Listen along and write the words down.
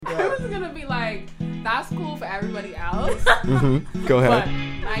gonna be like, that's cool for everybody else. Go ahead. But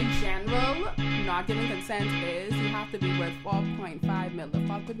my general not giving consent is you have to be worth 4.5 mil to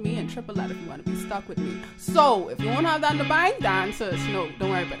fuck with me and triple that if you want to be stuck with me. So if you won't have that in the bank, the answer is no. Don't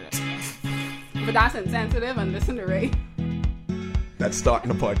worry about it. But that's insensitive and listen to Ray. That's starting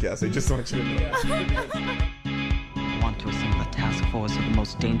the podcast. I just want you to know. I want to assemble a task force of the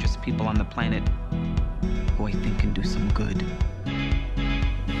most dangerous people on the planet who I think can do some good.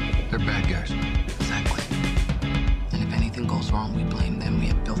 They're bad guys. Exactly. And if anything goes wrong, we blame them. We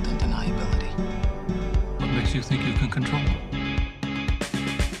have built-in deniability. What makes you think you can control them?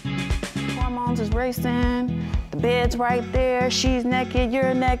 Hormones is racing. The bed's right there. She's naked.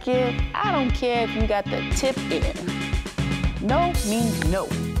 You're naked. I don't care if you got the tip in. No means no.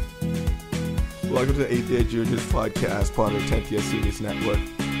 Welcome to the 8th Year Juniors podcast, part of the 10th Year Serious Network,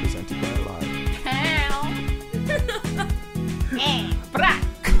 presented by Live.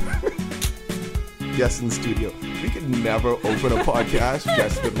 Yes, in the studio. We could never open a podcast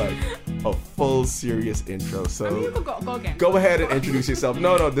just with like a full serious intro. So you could go again. Go ahead and introduce yourself.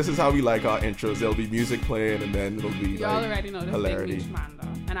 No, this is how we like our intros. There'll be music playing and then it'll be Y'all like already know this hilarity. big Manda.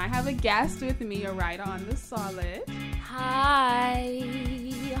 And I have a guest with me, a writer on the solid. Hi.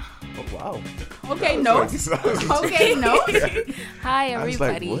 Oh, wow. Okay, That no. was like- Okay, no. Hi, I was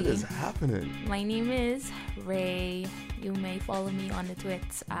like, everybody. what is happening? My name is Ray. You may follow me on the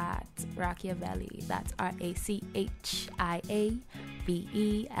Twits at Rachiavelli. That's RACHIAVELLI_.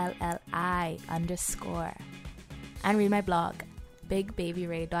 And read my blog,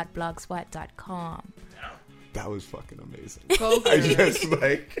 bigbabyray.blogspot.com. That was fucking amazing. Go I just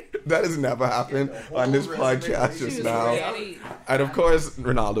like, that has never happened on this podcast just now. Ready. And of course,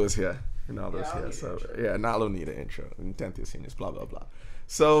 Ronaldo is here. So yeah, Nalo need an intro. And 10th year seniors, blah, blah, blah.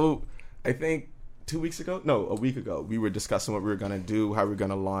 So I think a week ago, we were discussing what we were going to do, how we were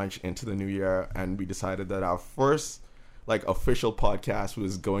going to launch into the new year. And we decided that our first like official podcast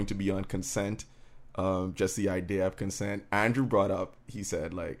was going to be on consent. Just the idea of consent. Andrew brought up, he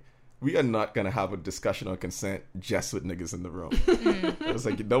said like, we are not going to have a discussion on consent just with niggas in the room. I was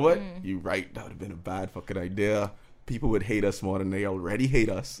like, you know what? You're right. That would have been a bad fucking idea. People would hate us more than they already hate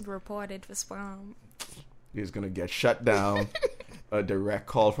us. Reported for spam. He's going to get shut down. A direct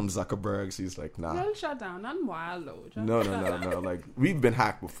call from Zuckerberg. So he's like, nah. Don't shut down. Not wild, though. Just No. shut down. Like, we've been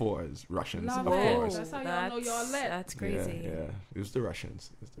hacked before as Russians, Love of it. course. That's how y'all know y'all lit. That's crazy. Yeah. It was the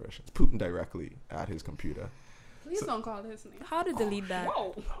Russians. Putin directly at his computer. Please don't call his name. How to delete that?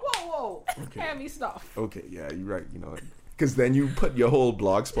 Whoa. Okay. Heavy stuff. Okay, yeah, you're right. You know, because then you put your whole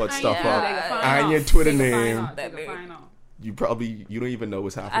blogspot stuff Yeah. up They can find and out. your Twitter They can name. find out. They can find out. You don't even know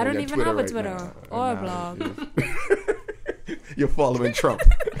what's happening. I don't on even Twitter have a right Twitter now. or a And now You're following Trump.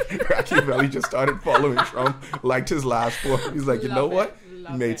 Machiavelli just started following Trump, liked his last post. He's like, you know Love what? it. He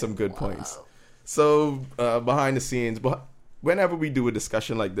Love made it. some good points. So behind the scenes, but whenever we do a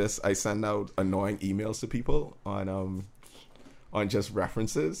discussion like this, I send out annoying emails to people on just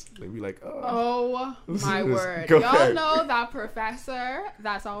references. They'd be like, Oh my This- word. go Y'all ahead. know that professor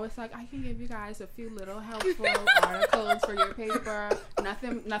that's always like, I can give you guys a few little helpful articles for your paper.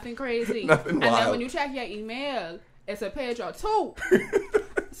 Nothing crazy. Nothing and then wild. when you check your email, it's a page or two.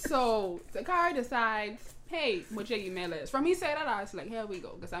 So Zakari decides, hey, what your email is. From he said that, I was like, here we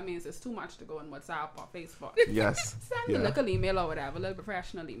go. Because that means it's too much to go on WhatsApp or Facebook. yes. Send me a little email or whatever, a little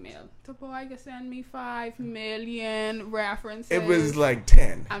professional email. The boy can send me 5 million references. It was like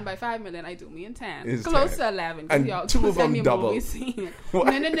 10. And by 5 million, I do mean 10. It's Close 10. to 11. And Y'all 2 of send them me a double. movie scene. What?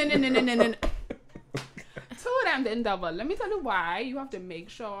 No. 2 of them didn't double. Let me tell you why. You have to make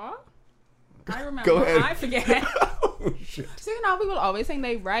sure. I remember. Go ahead. I forget. Oh, shit. So you know, people always think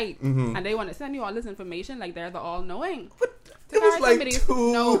they right. Mm-hmm. And they want to send you all this information like they're the all-knowing. It was like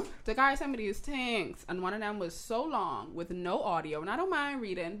The guy sent me these things, and one of them was so long with no audio. And I don't mind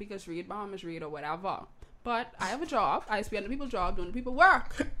reading because read bomb is read or whatever. But I have a job. I spend the people's job doing the people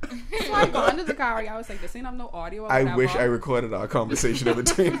work. So I go into the car. I was like, this ain't have no audio or I whatever. wish I recorded our conversation in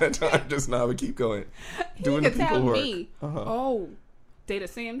between that time just now. We keep going. Doing He the could people tell work. me, Uh-huh. oh, they the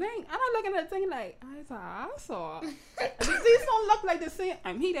same thing. And I'm looking at the thing like, I saw. These don't look like the same.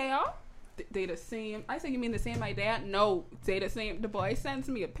 He they are. They the same. I said, you mean the same idea? No, they the same. The boy sends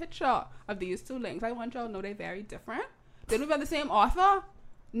me a picture of these 2 links. I want y'all to know they're very different. They don't have the same author.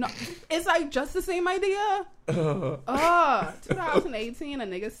 No, it's like just the same idea. 2018,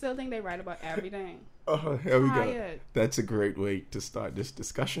 and niggas still think they right about everything. Here we go. Tired. That's a great way to start this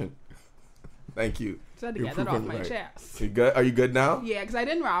discussion. Thank you. So I had to You're get that off proving my right. chest. You good? Are you good now? Yeah, because I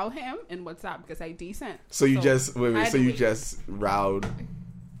didn't row him in WhatsApp because I decent. So you just I wait. had So to you wait. just rowed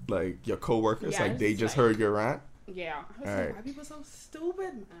like your coworkers, like they Yes, just like- heard your rant. Yeah. I was All like, right. why people so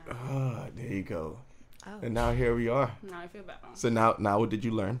stupid, man? Ah, there you go. Oh. And now here we are. Now I feel better. So now what did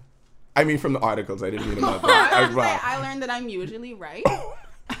you learn? I mean, from the articles. I didn't mean about I that. was like, I learned that I'm usually right.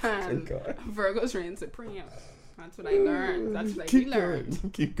 And God. Virgo's reign supreme. That's what I learned. That's what I Keep learned.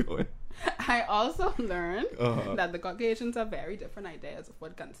 going. Keep going. I also learned Uh-huh. that the Caucasians have very different ideas of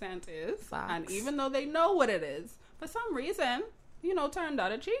what consent is. Facts. And even though they know what it is, for some reason, turn the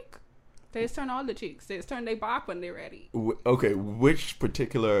other cheek. They just turn all the cheeks. They just turn their back when they're ready. Okay, which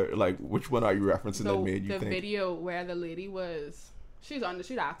particular, which one are you referencing that made you the think? video where the lady she's on the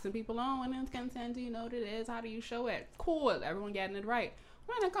street asking people, when is consent? Do you know what it is? How do you show it? Cool. Everyone getting it right.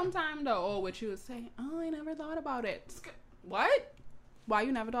 When it come time though, what you would say, I never thought about it. What? Why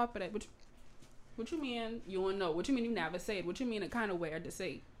you never thought about it? What you mean you don't know? What you mean you never say it? What you mean it kind of weird to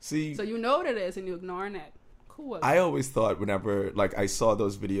say? See, So you know what it is and you ignoring it. Cool. I always thought whenever, I saw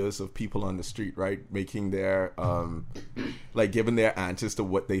those videos of people on the street, right, making their, giving their answers to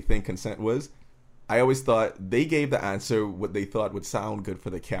what they think consent was, I always thought they gave the answer what they thought would sound good for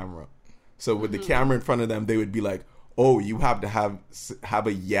the camera. So with the camera in front of them, they would be like, oh, you have to have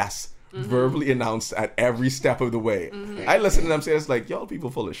a yes verbally announced at every step of the way. I listen to them say, it's like, y'all people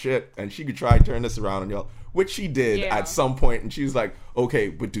full of shit, and she could try to turn this around on y'all, which she did at some point, and she was like, okay,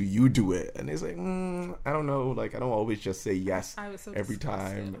 but do you do it? And it's like, I don't know, I don't always just say yes every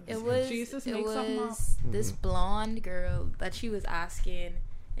time. It was Jesus it makes something up. was this blonde girl that she was asking,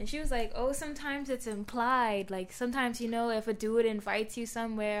 and she was like, oh, sometimes it's implied, sometimes if a dude invites you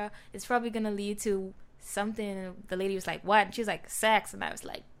somewhere, it's probably gonna lead to something. And the lady was like, what? And she was like, sex. And I was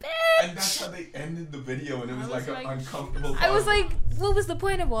like, bitch. And that's how they ended the video, and it was an uncomfortable I was like, what was the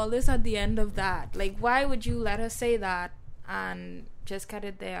point of all this at the end of that? Why would you let her say that and just cut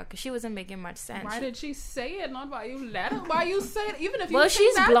it there? Because she wasn't making much sense. Why did she say it? Not why you let her. Why you say it? Even if you well, think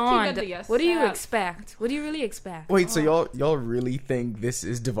she's that, blonde. you get the What do you yes. expect? What do you really expect? Wait, so y'all really think this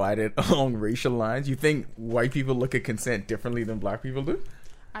is divided along racial lines? You think white people look at consent differently than black people do?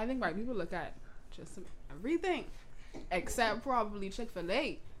 I think white people look at just everything, except probably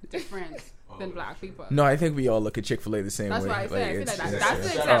Chick-fil-A, different than black people. No, I think we all look at Chick-fil-A the same That's way. why I said I feel it's- like that's the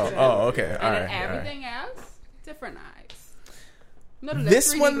it's- exception. Oh, okay. And All then right. everything else, different eyes. No, the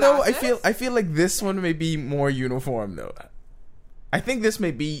This 3D one though, glasses. I feel like this one may be more uniform though. I think this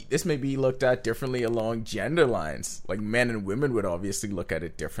may be looked at differently along gender lines. Like men and women would obviously look at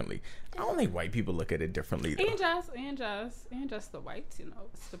it differently. I don't think white people look at it differently though. And just the whites,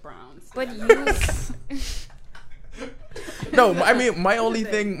 it's the browns. But you... No, I mean my only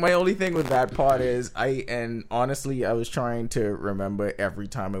thing with that part is honestly I was trying to remember every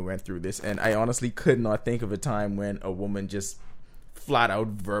time I went through this, and I honestly could not think of a time when a woman just flat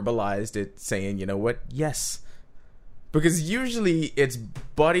out verbalized it, saying, you know what, yes. Because usually it's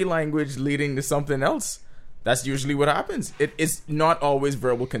body language leading to something else. That's usually what happens. It's not always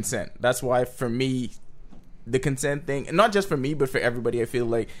verbal consent. That's why for me, the consent thing, and not just for me, but for everybody, I feel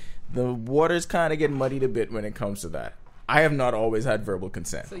like the waters kind of get muddied a bit when it comes to that. I have not always had verbal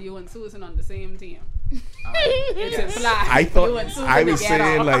consent. So you and Susan on the same team. It's implied. I You thought and Susan I was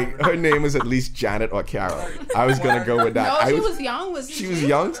together. saying her name is at least Janet or Carol. I was gonna go with that. No, she was young. She was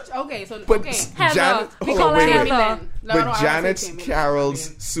young. Okay, so But okay. Janet, We hold call on, her wait, Heather. wait. No, But no, I Janet's, won't say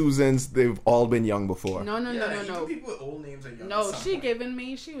Carol's, Susan's, they've all been young before. No. People with old names are young. No, she giving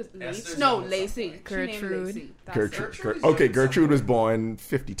me. She was Lacey. Esther's No, young at Lacey. some point. She named Gertrude. Lacey. That's Gertrude. Okay, Gertrude was born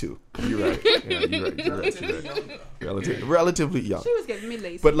 52. You're right. Yeah, you're right. Relatively young. She was giving me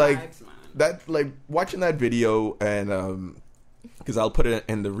Lacey But like vibes, man. that, watching that video, and because I'll put it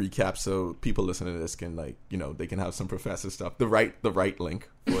in the recap so people listening to this can they can have some professor stuff. The right link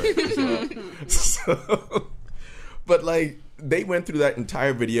for it as well. So, but they went through that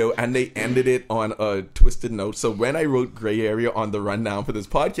entire video and they ended it on a twisted note. So when I wrote Gray Area on the rundown for this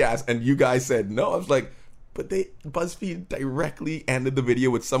podcast, and you guys said no, I was like, but BuzzFeed directly ended the video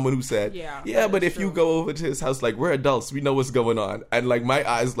with someone who said, yeah, but if you go over to his house, we're adults, we know what's going on. And my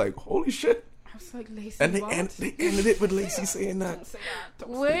eyes holy shit. I was like, Lacey, And they what? ended it with Lacey saying that. Don't say that.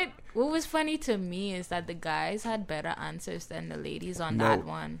 Don't say What was funny to me is that the guys had better answers than the ladies on No. that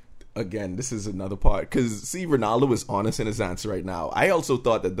one. Again, this is another part. Because, see, Ronaldo was honest in his answer right now. I also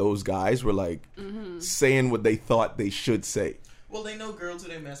thought that those guys were, saying what they thought they should say. Well, they know girls who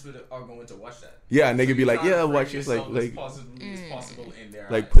they mess with are going to watch that. Yeah, and they could be like, yeah, watch this, possible in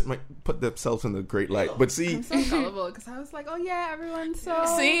their put themselves in the great light. But see, I'm so gullible because I was like, oh yeah, everyone's so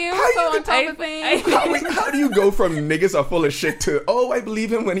See? so How on top of things. how do you go from niggas are full of shit to, oh, I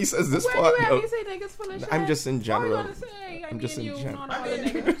believe him when he says this Where part? do you No. have me say niggas full of shit? I'm just in What general. are you gonna say? I'm just in you, general. not all the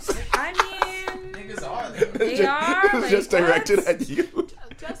niggas. I mean, Niggas are. they are. It's just like, directed what? at you.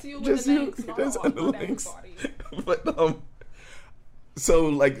 Just you with Just the you. links. Not That's all, on the not links. everybody. But so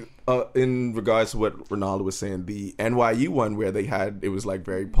like in regards to what Ronaldo was saying, the NYU one where they had it was like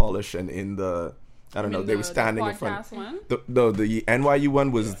very polished and in the I don't know they were standing in front. One? The NYU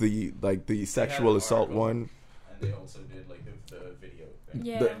one was the sexual assault one. And they also did like the video thing.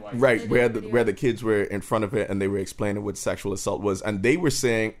 Yeah. Right, where video. where the kids were in front of it and they were explaining what sexual assault was, and they were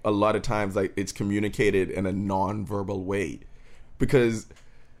saying a lot of times like it's communicated in a non-verbal way, because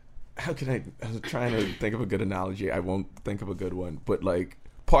how can I was trying to think of a good analogy. I won't think of a good one, but like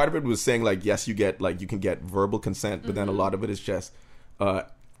part of it was saying like yes, you can get verbal consent, but then a lot of it is just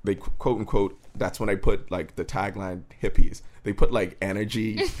they quote unquote. That's when I put like the tagline hippies. They put like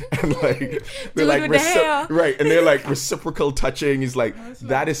energy and like they're like right, and they're like reciprocal touching. He's like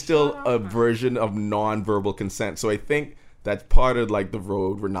that is still a version of non-verbal consent. So I think that's part of like the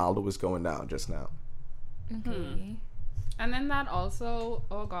road Ronaldo was going down just now. Okay. And then that also,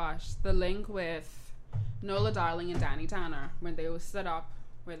 oh gosh, the link with Nola Darling and Danny Tanner when they were set up,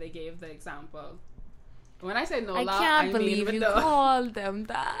 where they gave the example. When I say Nola, I can't believe mean you called them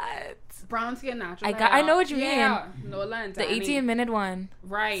that. Brown skin natural. I know what you mean. Nola and The Danny. 18-minute one.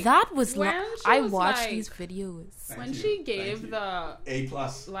 Right. That was I watched like, these videos. When she gave the A+,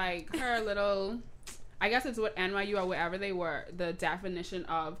 like her little, I guess it's what NYU or wherever they were, the definition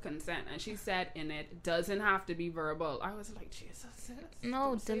of consent, and she said in it doesn't have to be verbal. I was like, Jesus, sis, No,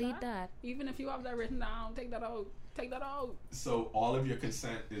 don't say delete that. Even if you have that written down, take that out. Take that out. So all of your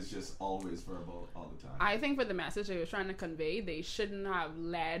consent is just always verbal all the time. I think for the message they were trying to convey, they shouldn't have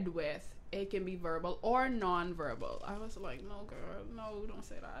led with it can be verbal or non-verbal. I was like, no, girl, no, don't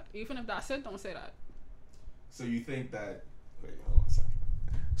say that. Even if that's it, don't say that. So you think that? Wait, hold on a second.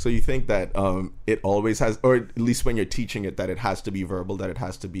 So you think that it always has, or at least when you're teaching it, that it has to be verbal, that it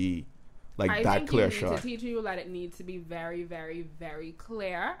has to be like that clear shot. I think you need to teach you that it needs to be very, very, very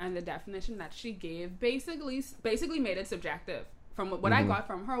clear, and the definition that she gave basically made it subjective. From what I got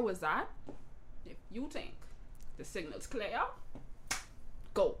from her was that if you think the signal's clear,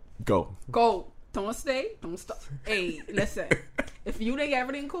 go. Don't stay. Don't stop. Hey, listen. If you think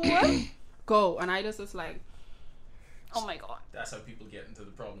everything cool, go. And I just was like, oh my god. That's how people get into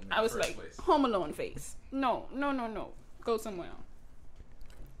the problem. I was like, Home Alone face. No. Go somewhere.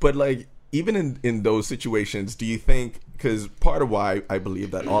 But like, even in those situations, do you think, because part of why I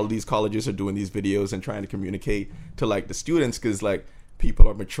believe that all of these colleges are doing these videos and trying to communicate to like the students, because like people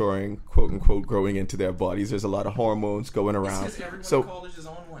are maturing, quote unquote, growing into their bodies. There's a lot of hormones going around. So college is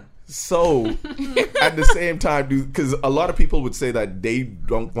on one. So at the same time, because a lot of people would say that they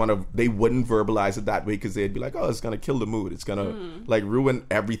wouldn't verbalize it that way because they'd be like, oh, it's gonna kill the mood. It's gonna like ruin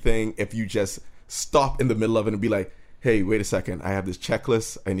everything if you just stop in the middle of it and be like, hey, wait a second, I have this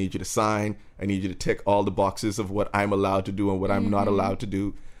checklist I need you to sign. I need you to tick all the boxes of what I'm allowed to do and what I'm not allowed to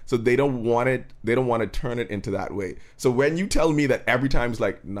do. So they don't want to turn it into that way. So when you tell me that every time it's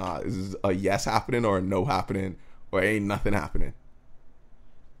like, nah, this is a yes happening or a no happening or ain't nothing happening.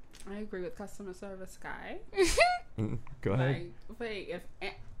 I agree with customer service guy. Go ahead. Like, wait,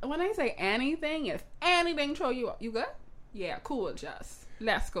 when I say anything, if anything throw you up, you good? Yeah, cool, just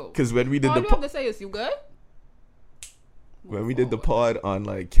let's go. Because when we did all you have to say is you good. When we did the pod on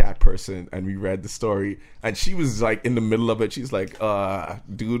like Cat Person and we read the story and she was like in the middle of it, she's like,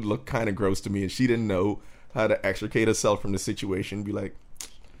 dude looked kind of gross to me, and she didn't know how to extricate herself from the situation. Be like,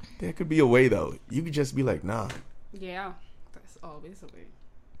 there could be a way though. You could just be like, nah. Yeah, that's always a way.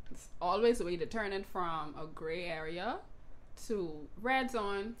 It's always a way to turn it from a gray area to red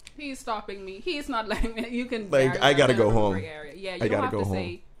zone. He's stopping me. He's not letting me. You can like, I gotta go home. Gray area. Yeah, you don't have to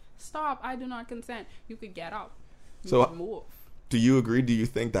say stop. I do not consent. You could get up. So, do you agree? Do you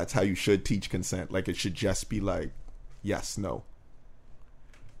think that's how you should teach consent? Like, it should just be like, yes, no.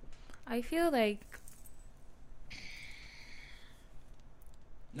 I feel like...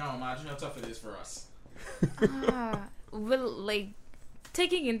 No, imagine how tough it is for us. Well, like,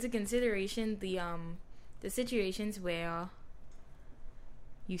 taking into consideration the situations where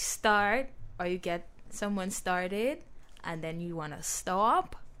you start or you get someone started and then you want to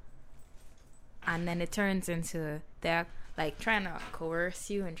stop, and then it turns into they're like trying to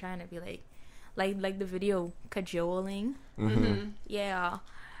coerce you and trying to be like the video cajoling. Yeah,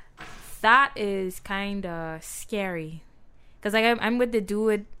 that is kind of scary. Because like I'm with the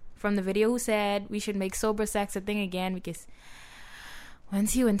dude from the video who said we should make sober sex a thing again, because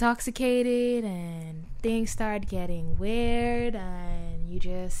once you intoxicated and things start getting weird and you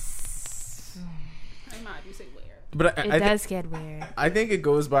just... I'm mad you say weird. But it does get weird. I think it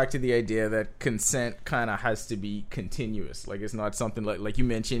goes back to the idea that consent kind of has to be continuous. Like, it's not something like you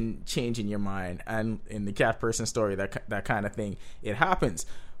mentioned, changing your mind. And in the Cat Person story, that kind of thing, it happens.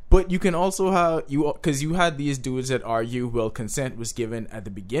 But you can also have because you had these dudes that argue, well, consent was given at the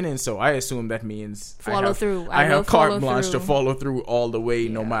beginning, so I assume that means follow through. I have follow carte blanche through. to follow through all the way,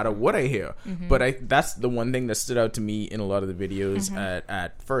 no matter what I hear. Mm-hmm. But that's the one thing that stood out to me in a lot of the videos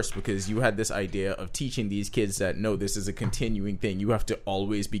at first, because you had this idea of teaching these kids that no, this is a continuing thing. You have to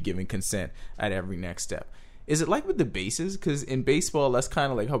always be giving consent at every next step. Is it like with the bases? Because in baseball, that's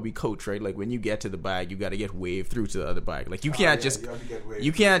kind of like how we coach, right? Like when you get to the bag, you got to get waved through to the other bag. Like you can't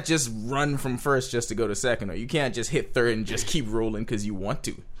you can't just run from first just to go to second, or you can't just hit third and just keep rolling because you want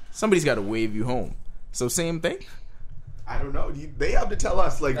to. Somebody's got to wave you home. So same thing. I don't know. They have to tell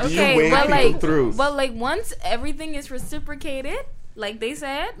us. Like, do you Okay, wave but people like, through? but like once everything is reciprocated, like they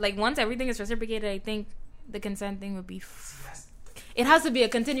said, like once everything is reciprocated, I think the consent thing would be. It has to be a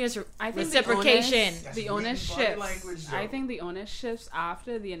continuous reciprocation. The onus shifts. I think the onus shifts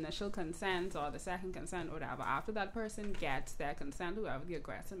after the initial consent or the second consent or whatever. After that person gets their consent, whoever the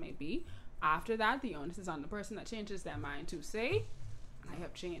aggressor may be, after that, the onus is on the person that changes their mind to say, I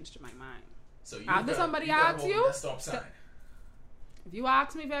have changed my mind. So After somebody asks you, if you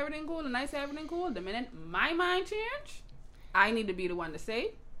ask me if everything cool and I say everything cool, the minute my mind change, I need to be the one to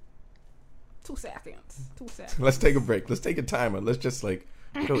say, 2 seconds. 2 seconds. Let's take a break. Let's take a timer. Let's just like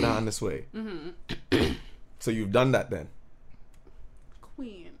go down this way. So you've done that then?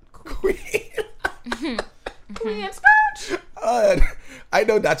 Queen. Queen Scotch. I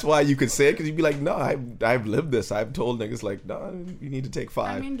know that's why you could say it, because you'd be like, no, I've lived this. I've told niggas like, no, you need to take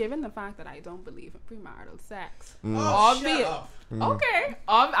 5. I mean, given the fact that I don't believe in premarital sex, Oh, shut up. Okay.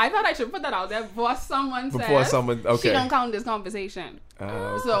 I thought I should put that out there before someone says Okay. she don't count this conversation.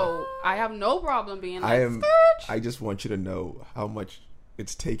 So I have no problem being like, I just want you to know how much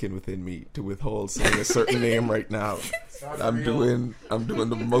it's taken within me to withhold saying a certain name right now. I'm doing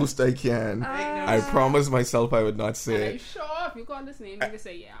the most I can. I promised myself I would not say Are you it. sure if you call this name, you can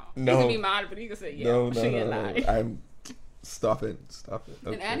say yeah. No. You can be mad, but you can say yeah. No. She ain't lie. I'm stop it.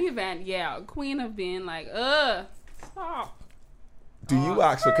 Okay. In any event, yeah, queen of being like, stop. Do you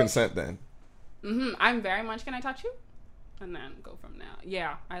ask for consent then? I'm very much, can I touch you? And then go from there.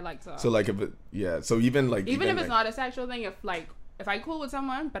 Yeah, I like to. So like if so even if it's like, not a sexual thing, if I cool with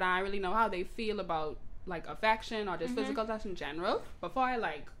someone, but I really know how they feel about like affection or just physical touch in general, before I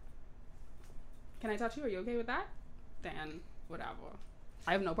like, can I touch you? Are you okay with that? Then whatever.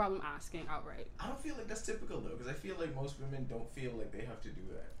 I have no problem asking outright. I don't feel like that's typical though, because I feel like most women don't feel like they have to do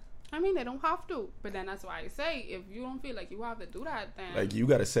that. I mean, they don't have to, but then that's why I say, if you don't feel like you have to do that, then like you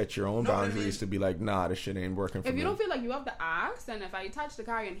gotta set your own boundaries to be like, nah, this shit ain't working for me. if you don't feel like you have to ask, then if I touch the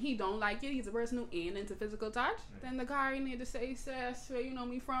guy and he don't like it, he's a person who ain't into physical touch, then the guy need to say, sis, where you know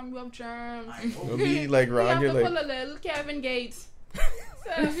me from, you have germs. It'll be like You Ron, have you're to like, pull a little Kevin Gates.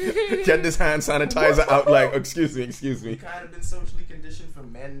 get this hand sanitizer out. Like, excuse me. Kind of been socially conditioned for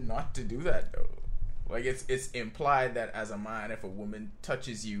men not to do that though. Like it's implied that as a man, if a woman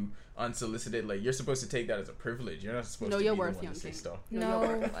touches you unsolicited, like you're supposed to take that as a privilege. You're not supposed Know to your be worth, the one young to say king. stuff.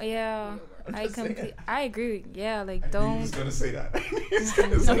 No, yeah, I agree. Yeah, like He's don't. gonna say that.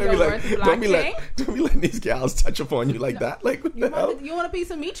 Know your worth, black don't be king. letting these gals touch upon you like that. Like, what the hell? You want a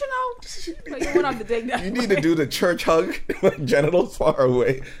piece of meat, you know? Like, you won't have to dig that. You need to do the church hug, like genitals far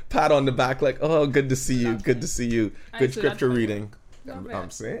away, pat on the back, like, oh, good to see you, good to see you, good scripture reading. I'm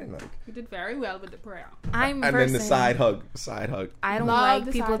saying, like, You did very well with the prayer. I'm and person, then the side hug. I don't Love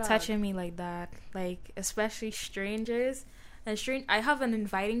the like people side hug. touching me like that, like especially strangers. And I have an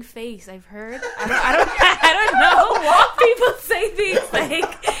inviting face. I've heard. I don't know why people say things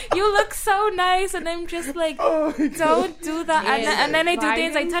like you look so nice, and I'm just like, don't do that. And then I do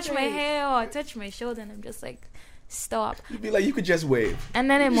things like touch my hair or touch my shoulder, and I'm just like, stop. You'd be like, you could just wave. And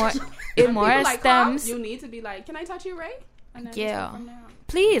then it more People like stems. you need to be like, can I touch you, Ray? And then Yeah. just go from there.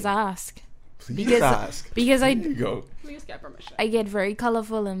 Please ask. Please ask. Because There you go. Please get permission. I get very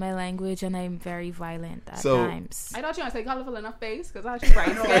colorful in my language, and I'm very violent at times. I thought you were going to say colorful enough face, because I was bright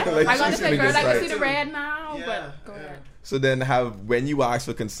skin. Like, I'm going to she's say, gonna girl, get I can right. see the red now, but go ahead. So then, when you ask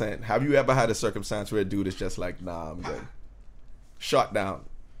for consent, have you ever had a circumstance where a dude is just like, nah, I'm good, shut down,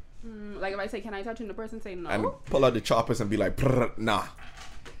 Like if I say, can I touch you, and the person say no? and pull out the choppers and be like, "Brr, nah.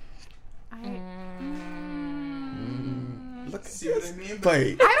 Look, see what I mean?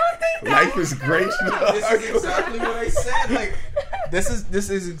 Like, I don't think that life is great. This is exactly what I said. Like, This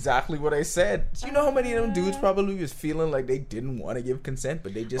is exactly what I said. You know how many of them dudes probably was feeling like they didn't want to give consent,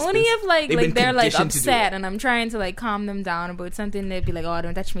 but they just Only if like they're like conditioned to do upset it. and I'm trying to like calm them down about something, they'd be like, "Oh,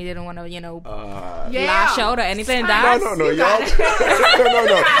 don't touch me." They don't want to, Yeah. lash out or anything. No, That's y'all. No.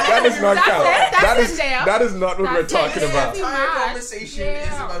 That does not count. That is not what we're talking about. The entire Mad. conversation is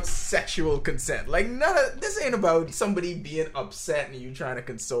about sexual consent. Like, this ain't about somebody being upset and you trying to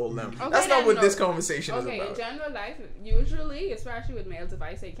console them. Okay, That's not then what no. this conversation is Okay, in about. general life, usually, especially with males, if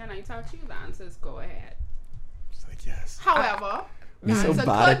I say, "Can I touch you?" the answer is go ahead. It's like, yes. However, the You're so answer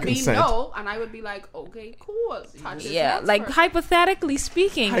bad at could be consent. no, and I would be like, "Okay, cool, touch this yeah, next like person." hypothetically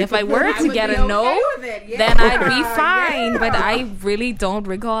speaking, if I were I to would get be a no, okay with it, yeah. then I'd be fine. Yeah. But I really don't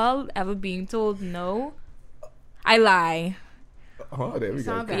recall ever being told no. I lie. Oh, there we go.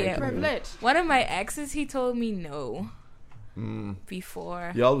 Sound very Yeah. privileged. One of my exes, he told me no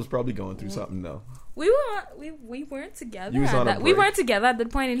before. Y'all was probably going through something though. We weren't together. You was on a we break. weren't together at that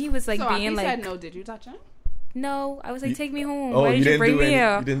point, and he was like So being after he like, said no, did you touch him? "No." I was like, "Take me home. Oh, Why did you bring do me any,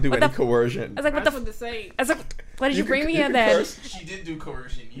 here?" You didn't do What any the coercion. I was like, "What That's the?" what they say. I was like, "Why did you bring me here could then?" curse. She did do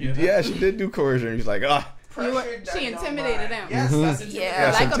coercion. Yeah, she did do coercion. He's like, She intimidated him. Yes, that's Yeah,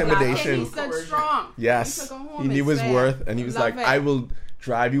 Yes, like a black intimidation. kid, he stood strong. yes. He took her home He knew and his said, worth, and he was "Love like, it." I will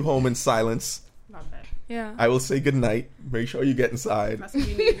drive you home in silence. Love it. Yeah. I will say goodnight. Make sure you get inside. That's what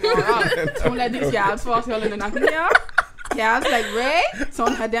you need. Don't let these gals force you in the knock. Yeah. Gals like Ray.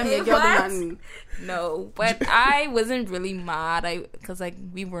 Don't let them get What? you. No, but I wasn't really mad. Because like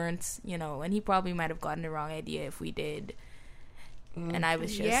we weren't, and he probably might have gotten the wrong idea if we did. And I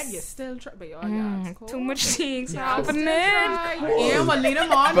was just Yeah, you still try, but y'all cool. too much things Y'all happening. still try. Yeah, I'm gonna lead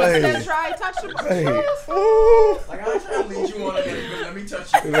them on, but Babe. still try. Touch the Hey. Ooh. Like, I'm trying to lead you on again, but let me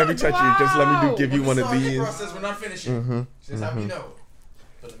touch you. Let me touch you. Just let me Wow. give you one of Sorry, these. process, we're not finishing. Just have me know.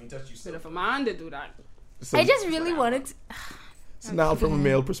 But let me touch you But still. if a man to do that, So, I just really wanted to. so now, from a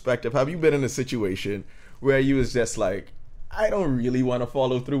male perspective, have you been in a situation where you was just like, I don't really want to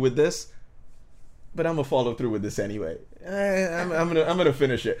follow through with this, but I'm gonna follow through with this anyway. I'm gonna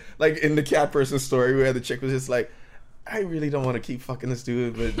finish it. Like in the cat person story where the chick was just like, I really don't want to keep fucking this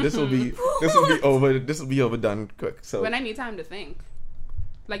dude, but this will be overdone quick. So when I need time to think,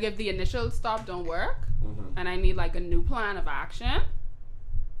 like if the initial stop don't work, and I need like a new plan of action,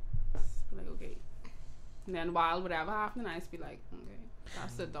 like okay, and then while whatever happened, I just be like, okay,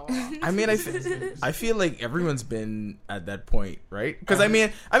 that's the door. I mean, I feel like everyone's been at that point, right? Because I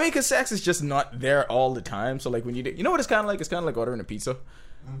mean, because sex is just not there all the time. So like when you know what it's kind of like? It's kind of like ordering a pizza.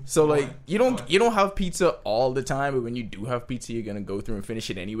 So like you don't have pizza all the time, but when you do have pizza, you're gonna go through and finish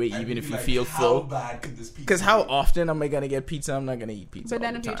it anyway, even if you feel full. bad could this pizza Because how often am I gonna get pizza? I'm not gonna eat pizza. But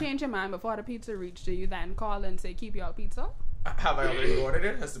then all if the you time. change your mind before the pizza reached you, then call and say keep your pizza. Have I already ordered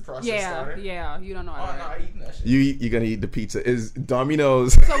it? Has the process started? Yeah, you don't know. Oh, How no, I eating that shit. you're gonna eat the pizza? Is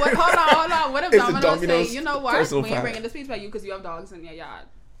Domino's? So what? Hold on. What if It's a Domino's say, Domino's you know what? We personal ain't fan. bringing this pizza by you because you have dogs in your yard.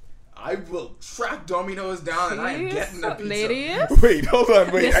 I will track Domino's down and I am getting the pizza. Ladies. Wait, hold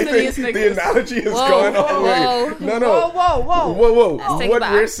on. Wait, I Listen, think the niggas. analogy is Whoa, going on. whoa, Wait, no. Whoa. take it What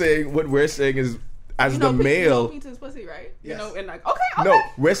back. we're saying is, as You the know, male. pizza's pussy, right? Yes. You know, and like, okay. No,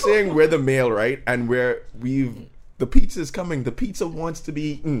 we're saying we're the male, right? And the pizza's coming. The pizza wants to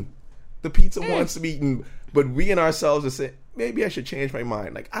be eaten. The pizza wants to be eaten. But we in ourselves are saying, maybe I should change my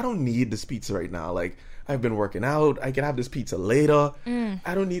mind. Like, I don't need this pizza right now. Like, I've been working out. I can have this pizza later.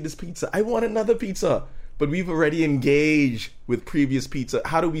 I don't need this pizza. I want another pizza. But we've already engaged with previous pizza.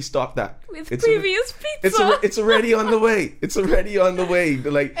 How do we stop that? With previous pizza. It's already on the way. It's already on the way.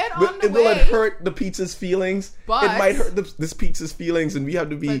 Like, will it hurt the pizza's feelings? But- it might hurt this pizza's feelings, and we have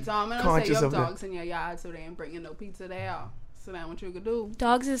to be But Domino's say you conscious have of that. dogs in your yard, so they ain't bringing no pizza there. So then what you could do?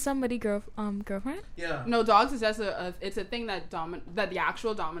 Dogs is somebody girlfriend. Yeah. No, dogs is just it's a thing that the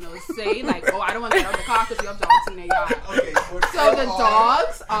actual Domino's say, like, oh, I don't want to get out the car because you have dogs in their yard. Okay. So the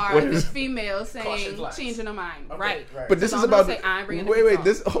dogs are What the is- female saying, Caution flags. changing their mind. Okay, Right. right. But this So is Domino's about say, I ain't bringing the wait. pizza.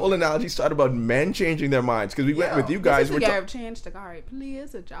 This whole analogy started about men changing their minds because we went Yeah. with you guys. This We're is ta- Garib changed the car.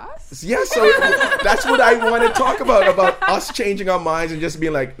 Please adjust. yeah, so that's what I want to talk about us changing our minds and just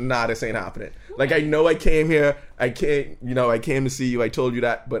being like, nah, this ain't happening. Like, I know I came here, I came to see you, I told you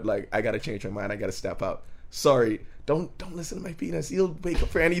that, but like, I gotta change my mind, I gotta step out. Sorry, don't listen to my penis. He'll wake up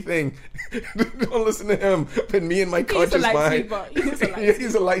for anything. Don't listen to him. But me and my conscious light mind, sleeper. He's a light Yeah,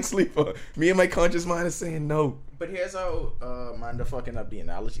 he's a light sleeper. Me and my conscious mind is saying no. But here's how Amanda fucking up the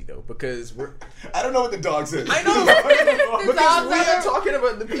analogy though, because we're I don't know what the dog said. I know because dogs we are are- talking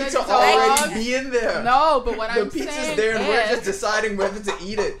about the pizza dogs- already being there. No, but what The I'm pizza's saying there and is, we're just deciding whether to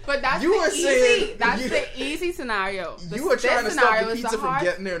eat it. But that's you the are easy. saying That's the easy scenario. you are trying to stop the is pizza from hard-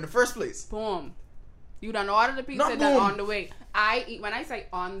 getting there in the first place. Boom. You done ordered the pizza, Not then boom. on the way. When I say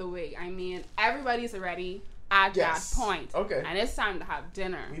on the way, I mean everybody's ready at Yes. that point. Okay. And it's time to have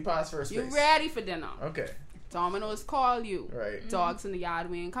dinner. We pass first You base. ready for dinner. Okay. Domino's call you. Right. Dogs in the yard,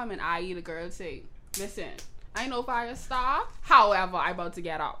 we ain't coming. I.e. the girl say, listen, I know fire stop. However, I about to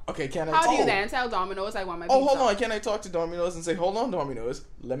get out. Okay, can I How do you oh. then tell Domino's I want my pizza? Oh, hold on. Can I talk to Domino's and say, hold on, Domino's,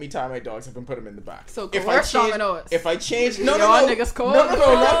 let me tie my dogs up and put them in the back? So if I coerce change, Domino's. If I change, Y'all niggas cold. no,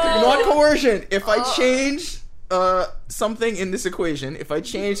 not coercion. If I change something in this equation, if I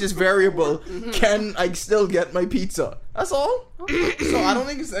change this variable, can I still get my pizza? That's all. So I don't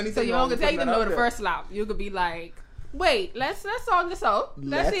think it's anything. So you wrong don't with take the putting that no out the there. first lap. You could be like, wait, let's solve this out.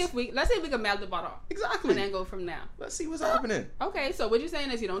 Let's see if we can melt the butter. Exactly. And then go from there. Let's see what's happening. Okay, so what you're saying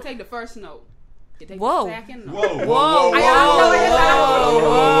is you don't take the first note. You take Whoa. the second note. Whoa, whoa, I don't know what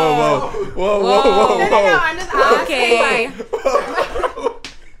you're saying. No, I'm just asking. Okay.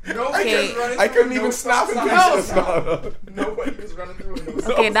 Okay. I couldn't even snap in pieces. No. Nobody was running through it.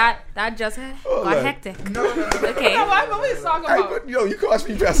 Okay, that just got like- hectic. Okay. Okay. What we talking about? You caused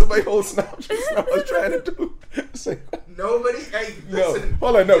me dressing my whole snap. That's what I was trying to do. Nobody. Hey, No, listen.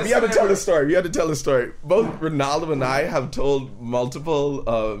 hold on. No, we Listen, have to tell everyone. the story. We have to tell the story. Both Ronaldo and I have told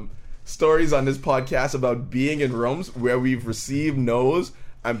multiple stories on this podcast about being in rooms where we've received no's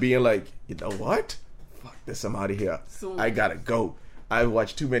and being like, you know what? Fuck this, I'm out of here. Soon. I gotta go. I've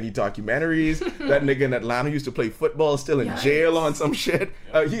watched too many documentaries. That nigga in Atlanta used to play football, still in jail on some shit.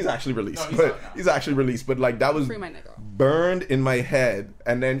 He's actually released. He's actually released. But like that was Free my nigga. burned in my head.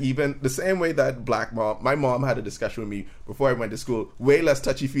 And then even the same way that my mom had a discussion with me before I went to school, way less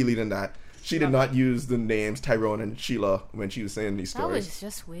touchy-feely than that. She did not use the names Tyrone and Sheila when she was saying these That stories. was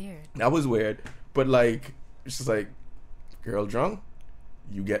just weird. That was weird. But like, it's just like, girl drunk,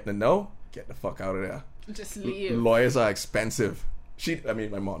 you getting to know, get the fuck out of there. Just leave. Lawyers are expensive. My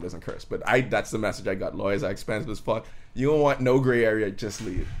mom doesn't curse, but that's the message I got. Lawyers are expensive as fuck. You don't want no gray area, just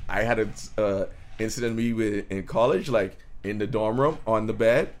leave. I had a incident in college, like in the dorm room, on the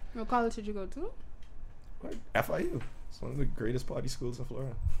bed. What college did you go to? Like, FIU. It's one of the greatest party schools in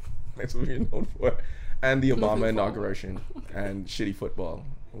Florida. That's what we're known for. And the Obama inauguration and shitty football.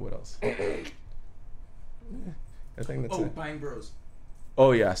 What else? I think that's it. Bang Bros.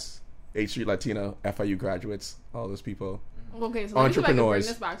 Oh yes, H Street Latino, FIU graduates, all those people. Okay, so Entrepreneurs.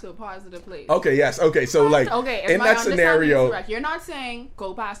 bring this back to a positive place. Okay, yes. Okay, so like Okay, if in my that understanding is scenario, correct, you're not saying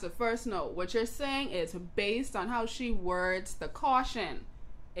go past the first note. What you're saying is based on how she words the caution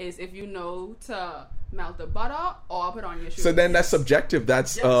is if you know to melt the butter or put on your shoes. so then that's subjective.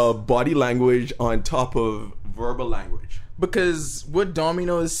 That's body language on top of verbal language. Because what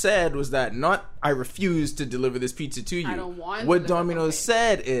Domino's said was that not I refuse to deliver this pizza to you. I don't want to What deliver Domino's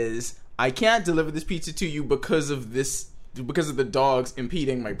something. said is I can't deliver this pizza to you because of the dogs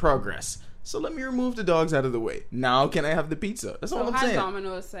impeding my progress. So let me remove the dogs out of the way. Now can I have the pizza? That's all So I'm has saying.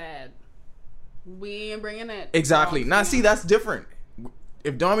 Domino's said we ain't bringing it. Exactly. Dogs Now in. see, that's different.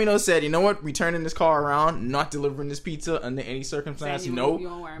 If Domino's said, you know what, we turning this car around, not delivering this pizza under any circumstance, Then you no, won't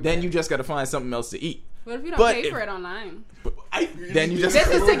worry about then it. you just got to find something else to eat. What if you don't But pay if- for it online? Then you just This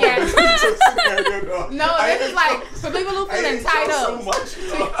is to get. No, No, this is like for people who feel entitled.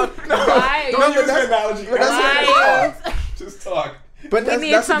 Why? Don't use the analogy. Why? Just talk. But We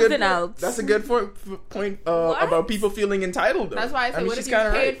need a good something point. else. That's a good point about people feeling entitled. Though. That's why I said, mean, what she's if you paid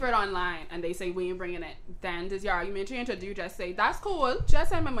kinda right. for it online and they say we ain't bringing it? Then does your argument change, or do you just say that's cool? Just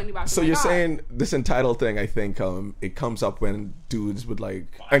send my money back. So to my you're guy. saying this entitled thing? I think it comes up when dudes would like,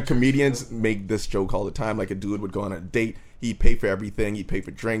 and comedians make this joke all the time. Like a dude would go on a date, he'd pay for everything, he'd pay for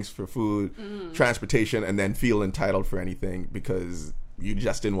drinks, for food, transportation, and then feel entitled for anything because you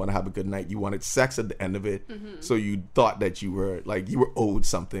just didn't want to have a good night. You wanted sex at the end of it, so you thought that you were owed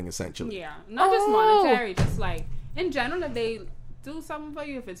something essentially. Yeah, not just monetary, just like in general, if they do something for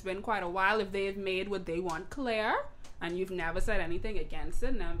you, if it's been quite a while, if they've made what they want clear, and you've never said anything against it,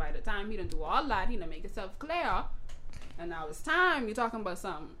 and then by the time he didn't do all that, he didn't make himself clear, and now it's time you're talking about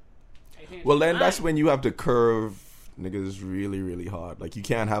something. Well, then that's when you have to curve niggas really, really hard. Like you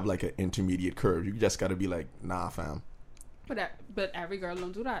can't have like an intermediate curve. You just got to be like, nah, fam. But every girl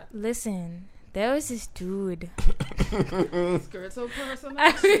don't do that. Listen, there was this dude. Skirts so personal.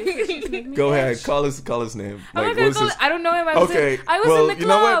 Go ahead, call his name. I'm Like, not gonna what's call his- it. I don't know him. Okay, I was well, in the you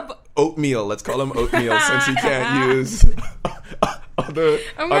know club. what? Oatmeal. Let's call him Oatmeal since he can't use other.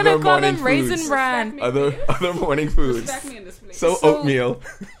 I'm gonna other call morning him Raisin foods. Bran. Other morning foods. Respect me in this place. So Oatmeal.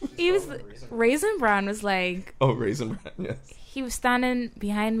 He was Raisin Bran was like Oh, Raisin Bran. Yes. he was standing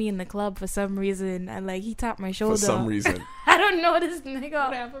behind me in the club for some reason, and like he tapped my shoulder For some reason. I don't know this nigga,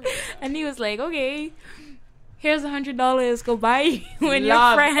 Whatever. and he was like, okay. here's $100. Go buy you and your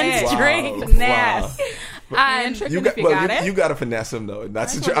Love friends it. drink. Wow. Nah. And And You got, you got to finesse him though.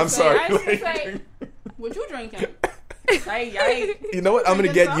 That's the I'm sorry. I was gonna say, what you drinking? You know what? I'm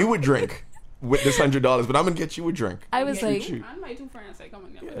gonna Drink get you a drink with this $100, but I'm gonna get you a drink. I was like, you. And my two friends say, come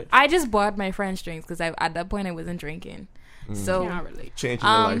on, yeah. I just bought my friends drinks because at that point I wasn't drinking. So Can't relate. Changing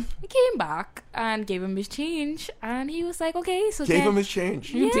your life. he came back and gave him his change, and he was like, "Okay, so Gave then him his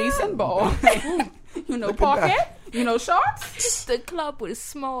change. You decent boy. You know Look at pocket. that. You know shorts. the club was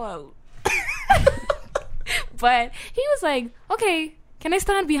small." But he was like, "Okay, can I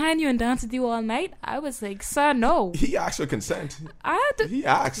stand behind you and dance with you all night?" I was like, "Sir, no." He asked for consent. He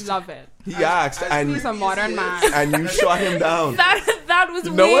asked. Love it. He asked, He's a modern man. and you shot him down. That was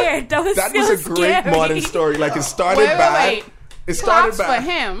You know weird. what? That was That so was a great scary. modern story. Like it started Wait. bad. It started Claps bad. for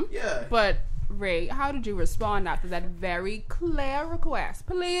him. Yeah. But Ray, how did you respond after that very clear request?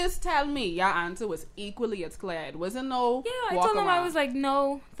 Please tell me your answer was equally as clear. It wasn't no. Yeah, I walk told him I around. was like,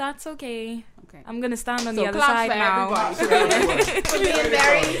 "No, that's okay. Okay. I'm gonna stand on So the other claps side for now." everybody. For being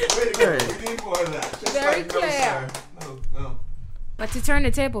very. Very clear. No. But to turn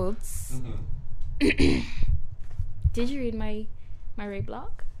the tables, Mm-hmm. did you read my rape blog?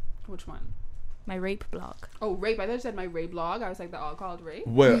 Which one? My rape blog. Oh, rape. I thought you said my rape blog. I was like, they're all called rape.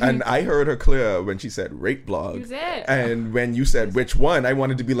 Well, and I heard her clear when she said rape blog. You did. And when you said which one, I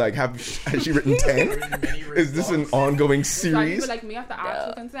wanted to be like, has she written 10? Is this an ongoing So like, series? people like me have to ask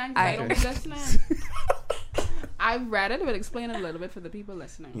for consent 'cause I- I don't be listening. I read it, but explain it a little bit for the people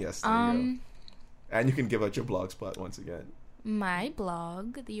listening. Yes, there you go. And you can give out your blog spot once again. My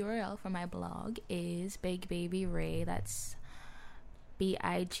blog, the URL for my blog is Big Baby Ray. That's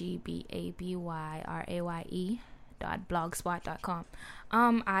BIGBABYRAYE.blogspot.com.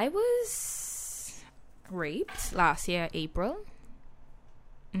 I was raped last year, April.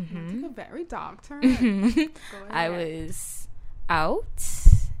 Took a very dark turn. Go I ahead. was out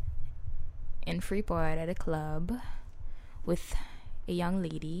in Freeport at a club with a young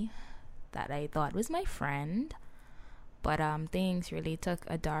lady that I thought was my friend, but things really took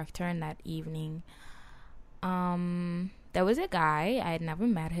a dark turn that evening. There was a guy, I had never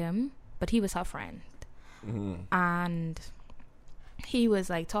met him, but he was her friend, and he was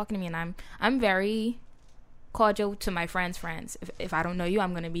like talking to me, and I'm very cordial to my friends' friends. If I don't know you,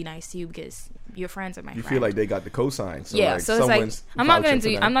 I'm gonna be nice to you because your friends are my You friend. feel like they got the cosign. So Yeah, like so it's like someone's I'm not gonna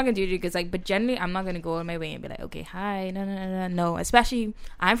vouching do for them. it because like, but generally I'm not gonna go on my way and be like, okay, hi, no. Especially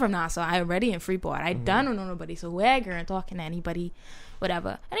I'm from Nassau, I'm already in Freeport. I don't know nobody, so we're gonna talking to anybody,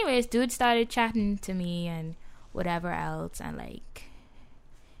 whatever. Anyways, dude started chatting to me and whatever else, and like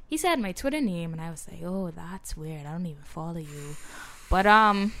he said my Twitter name, and I was like, oh, that's weird. I don't even follow you, but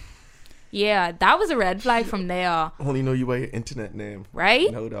yeah, that was a red flag from there, Only know you by your internet name.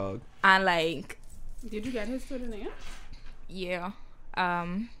 right? No, dog. And like, Did you get his Twitter name? yeah,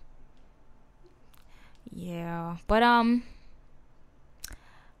 yeah, but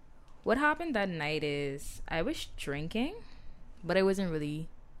what happened that night is I was drinking, but I wasn't really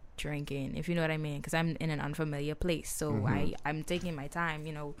drinking, if you know what I mean, because I'm in an unfamiliar place, so I'm taking my time,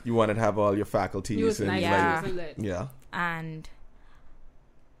 you know. You wanted to have all your faculties. He was and nice. Yeah. He wasn't lit. yeah. And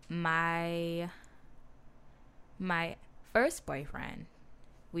my first boyfriend,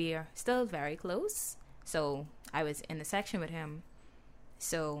 we are still very close, so I was in the section with him,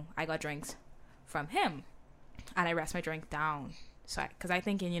 so I got drinks from him, and I rest my drink down, so because I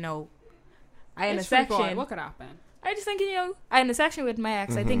thinking, you know, I in a It's Freeport. section, What could happen? I just thinking, you know, I in a section with my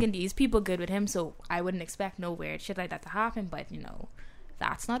ex, I thinking these people good with him, so I wouldn't expect no weird shit like that to happen, but you know,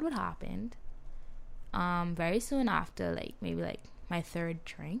 that's not what happened. Very soon after, like maybe like my third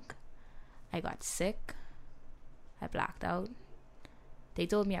drink, I got sick. I blacked out. They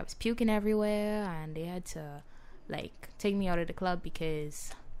told me I was puking everywhere, and they had to like take me out of the club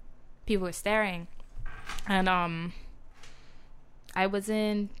because people were staring, and I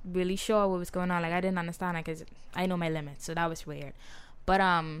wasn't really sure what was going on. Like I didn't understand it because I know my limits, so that was weird. But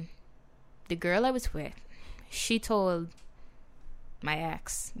the girl I was with, she told my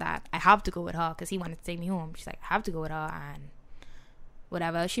ex that I have to go with her because he wanted to take me home. She's like, I have to go with her, and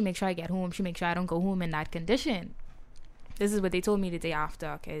whatever. She make sure I get home. She make sure I don't go home in that condition. This is what they told me the day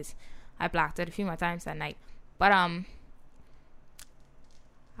after, because I blacked out a few more times that night. But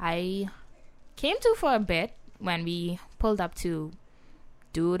I came to for a bit when we pulled up to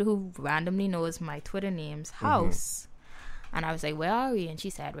dude who randomly knows my Twitter name's house. And I was like, where are we? And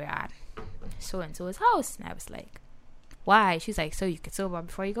she said, we're at so-and-so's house. And I was like, why? She's like, so you could sober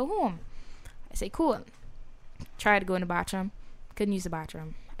before you go home. I say, cool. Tried to go in the bathroom. Couldn't use the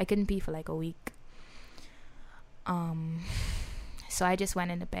bathroom. I couldn't pee for like a week. So I just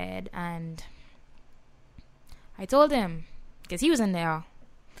went into bed, and I told him, because he was in there,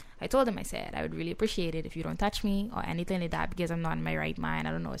 I told him, I said, I would really appreciate it if you don't touch me or anything like that, because I'm not in my right mind.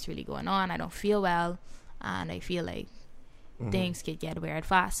 I don't know what's really going on. I don't feel well, and I feel like things could get weird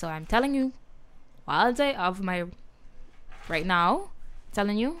fast. So I'm telling you, while I have my right now,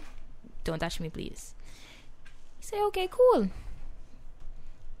 telling you, don't touch me, please. He said, okay, cool.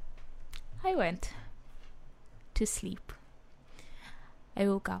 I went to sleep. I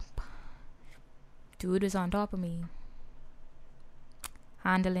woke up. Dude was on top of me,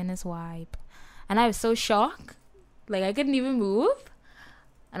 handling his wipe, and I was so shocked, like I couldn't even move,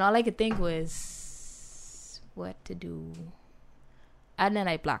 and all I could think was what to do. And then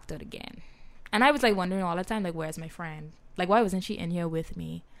I blacked out again, and I was like wondering all the time, like, where's my friend? Like, why wasn't she in here with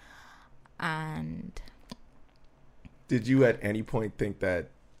me? And did you at any point think that,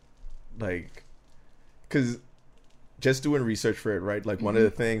 like, because just doing research for it, right? Like, one of the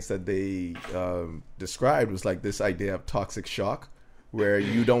things that they described was like this idea of toxic shock, where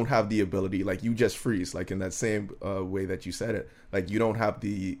you don't have the ability, like, you just freeze, like in that same way that you said it. Like, you don't have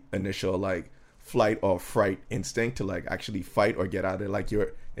the initial, like, flight or fright instinct to, like, actually fight or get out of it. Like,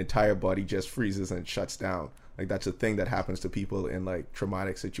 your entire body just freezes and shuts down. Like, that's a thing that happens to people in, like,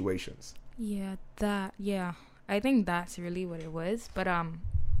 traumatic situations. Yeah, I think that's really what it was. But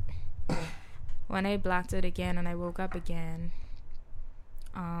when I blacked out again and I woke up again,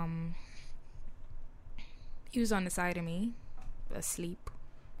 he was on the side of me, asleep,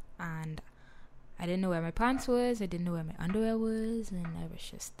 and I didn't know where my pants was, I didn't know where my underwear was, and I was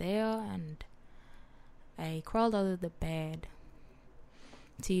just there, and I crawled out of the bed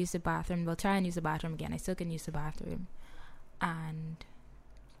to use the bathroom. Well, try and use the bathroom again. I still couldn't use the bathroom, and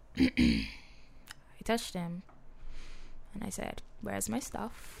I touched him, and I said, where's my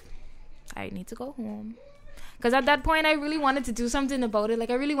stuff? I need to go home. Because at that point, I really wanted to do something about it. Like,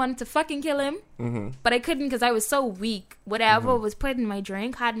 I really wanted to fucking kill him. But I couldn't because I was so weak. Whatever was put in my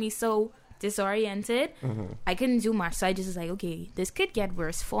drink had me so disoriented. I couldn't do much. So I just was like, okay, this could get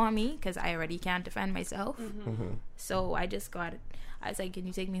worse for me because I already can't defend myself. So I was like, can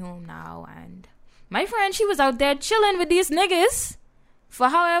you take me home now? And my friend, she was out there chilling with these niggas for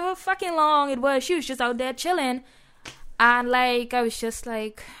however fucking long it was. She was just out there chilling. And, like, I was just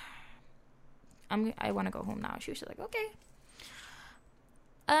like, I want to go home now. She was just like, okay.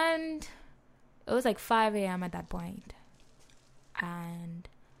 And it was like 5 a.m. at that point. And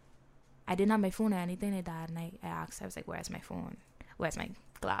I didn't have my phone or anything like that. And I asked, I was like, where's my phone? Where's my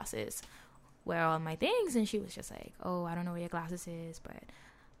glasses? Where are all my things? And she was just like, oh, I don't know where your glasses is, but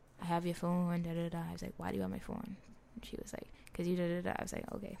I have your phone, da-da-da. I was like, why do you have my phone? And she was like, because you da-da-da. I was like,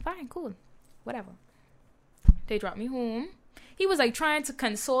 okay, fine, cool, whatever. They dropped me home. He was like trying to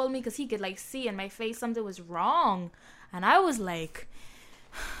console me because he could like see in my face something was wrong, and I was like,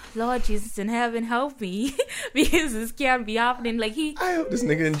 Lord Jesus in heaven, help me because this can't be happening. Like, I hope this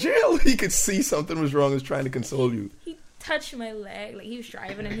nigga in jail. He could see something was wrong and was trying to console you. He touched my leg, like he was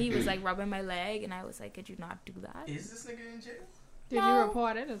driving and he was like rubbing my leg, and I was like, could you not do that? Is this nigga in jail? Did you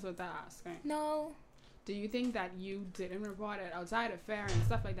report it? Is what they're asking. No. Do you think that you didn't report it outside of fair and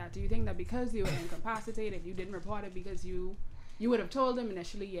stuff like that? Do you think that because you were incapacitated, you didn't report it because you would have told him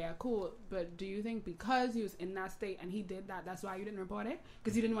initially, yeah, cool, but do you think because he was in that state and he did that, that's why you didn't report it?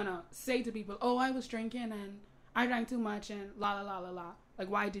 Because you didn't want to say to people, oh, I was drinking and I drank too much and la la la la la. Like,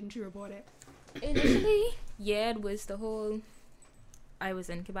 why didn't you report it? Initially, yeah, it was the whole, I was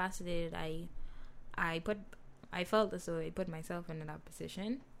incapacitated. I felt as though I put myself in that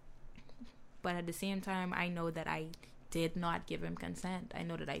position. But at the same time, I know that I did not give him consent. I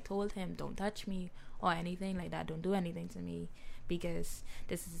know that I told him, don't touch me or anything like that. Don't do anything to me because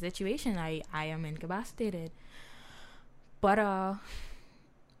this is a situation. I am incapacitated. But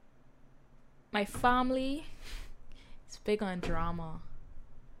my family is big on drama.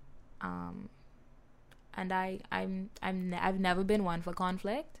 And I've never been one for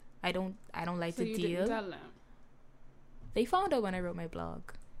conflict. I don't like so to you deal. Didn't tell them? They found out when I wrote my blog.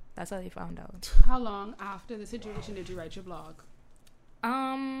 That's how they found out. How long after the situation did you write your blog?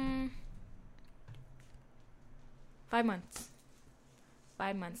 5 months.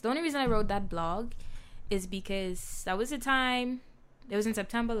 5 months. The only reason I wrote that blog is because that was the time. It was in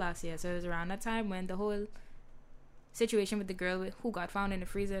September last year, so it was around that time when the whole situation with the girl who got found in the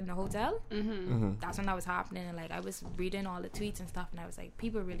freezer in the hotel. That's when that was happening, and like I was reading all the tweets and stuff, and I was like,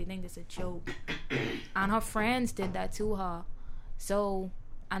 people really think this is a joke. And her friends did that to her. So,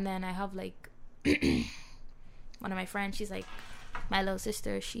 and then I have like one of my friends, she's like my little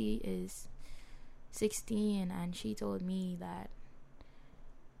sister, she is 16, and she told me that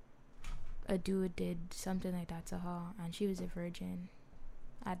a dude did something like that to her, and she was a virgin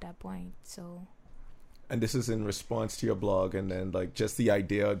at that point. So, And this is in response to your blog, and then like just the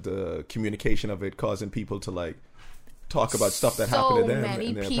idea, the communication of it, causing people to like talk about stuff that happened to them. So many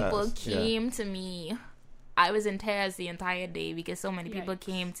in their people past. came to me. I was in tears the entire day because so many people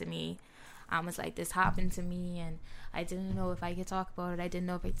came to me. I was like, this happened to me, and I didn't know if I could talk about it. I didn't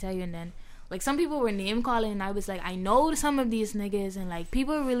know if I could tell you. And then, like, some people were name calling, and I was like, I know some of these niggas, and like,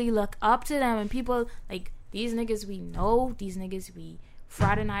 people really look up to them, and people like these niggas we know, these niggas we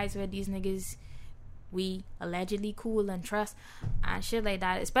fraternize with, these niggas we allegedly cool and trust, and shit like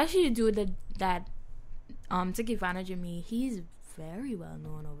that. Especially the dude that took advantage of me. He's very well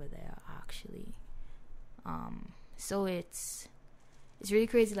known over there, actually. So it's really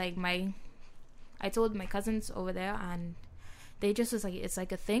crazy. Like I told my cousins over there, and they just was like, it's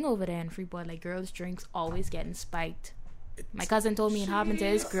like a thing over there in Freeport. Like, girls' drinks always getting spiked. My cousin told me it happened to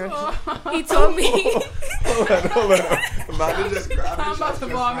his girl. He told me. Hold on. Imagine just grabbing I'm about to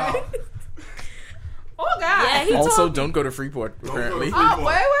vomit. Oh God. Yeah, he Also, told me. don't go to Freeport, apparently. Oh,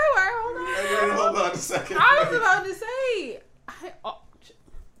 wait, hold on. Hold on a second. I was about to say,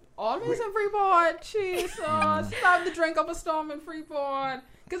 always in Freeport. Jesus, stop the drink up a storm in Freeport.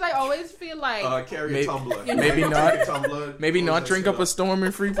 Because I always feel like Carry a tumbler. Maybe not. Carry a tumbler. Maybe not drink up a storm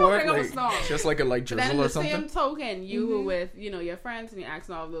in Freeport. drink up a Like, storm. just like a But then drizzle the or something. same token, you were with, your friends, and you're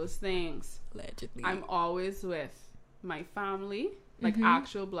asking all those things. Allegedly. I'm always with my family, like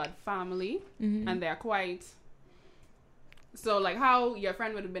actual blood family, and they're quite. So, like, how your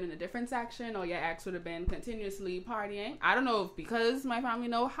friend would have been in a different section, or your ex would have been continuously partying. I don't know if because my family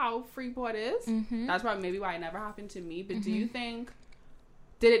know how Freeport is. That's probably maybe why it never happened to me. But do you think?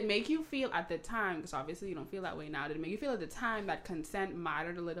 Did it make you feel at the time, because obviously you don't feel that way now, did it make you feel at the time that consent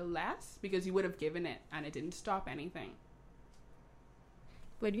mattered a little less? Because you would have given it and it didn't stop anything.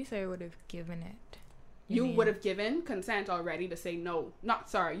 What do you say I would have given it? You mean? would have given consent already to say no.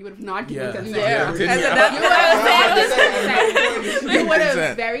 You would have not given consent. You would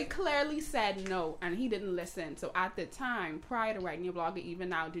have very clearly said no, and he didn't listen. So at the time, prior to writing your blog, or even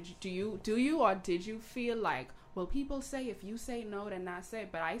now, did you feel like, well, people say if you say no, then that's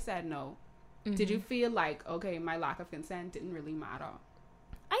it, but I said no. Did you feel like, okay, my lack of consent didn't really matter?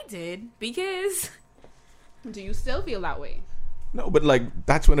 I did, because... Do you still feel that way? No, but like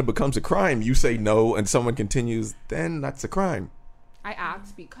that's when it becomes a crime. You say no, and someone continues, then that's a crime. I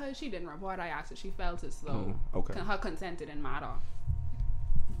asked because she didn't report. I asked if she felt as though her consent didn't matter.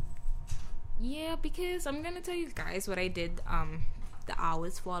 Yeah, because I'm gonna tell you guys what I did the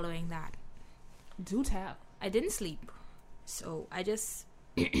hours following that. Do tell. I didn't sleep, so I just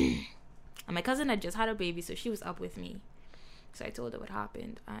and my cousin had just had a baby, so she was up with me. So I told her what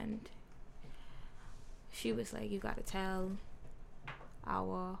happened, and she was like, you gotta tell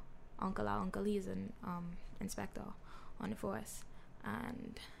our uncle, he's an inspector on the force,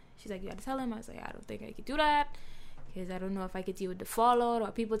 and she's like, you gotta tell him. I was like, I don't think I could do that, because I don't know if I could deal with the fallout,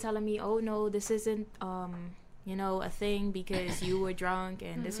 or people telling me, oh no, this isn't a thing because you were drunk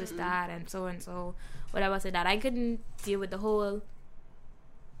and this was that and so whatever. I said that I couldn't deal with the whole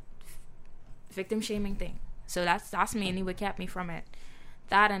victim shaming thing, so that's mainly what kept me from it.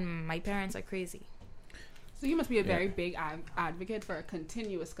 That, and my parents are crazy. So you must be a very big advocate for a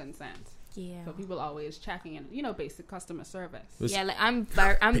continuous consent. Yeah. So people always checking in, basic customer service. Yeah, like I'm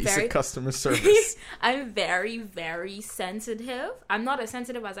Basic very customer service. I'm very, very sensitive. I'm not as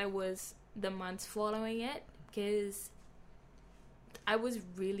sensitive as I was the months following it, because I was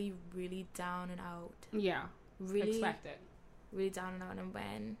really, really down and out. Yeah. Really Expect it. Really down and out. And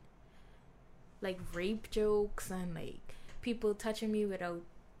when like rape jokes and like people touching me without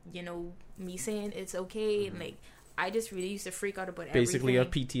me saying it's okay, and like I just really used to freak out about Basically, a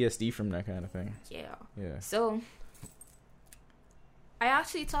everything. PTSD from that kind of thing. Yeah. So I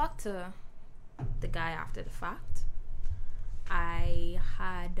actually talked to the guy after the fact. I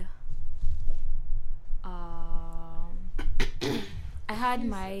had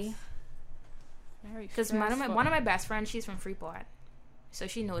my, because one of my best friends, she's from Freeport, so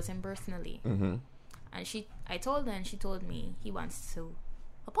she knows him personally. And I told her, and she told me he wants to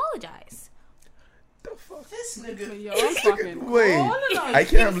apologize. The fuck? This nigga. Yo, I'm fucking Wait, calling I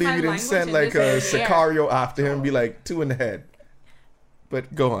can't believe you didn't send like a this area. Sicario after him and be like 2 in the head.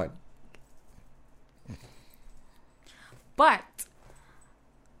 But go on. But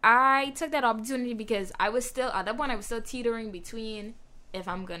I took that opportunity because I was still, at that point, I was still teetering between if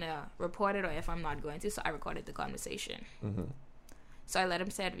I'm gonna report it or if I'm not going to. So I recorded the conversation. So I let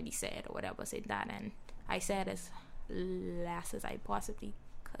him say what he said or whatever, said that, and I said as last as I possibly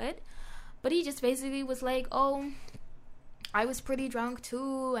could. But he just basically was like, oh, I was pretty drunk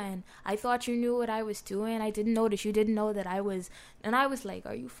too, and I thought you knew what I was doing. I didn't notice you didn't know that I was. And I was like,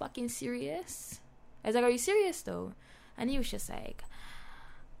 are you fucking serious? I was like, are you serious though? And he was just like,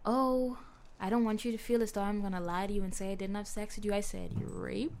 oh, I don't want you to feel as though I'm gonna lie to you and say I didn't have sex with you. I said, you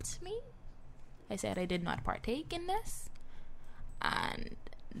raped me? I said, I did not partake in this, and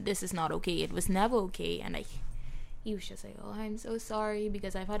this is not okay. It was never okay. And he was just like, oh, I'm so sorry,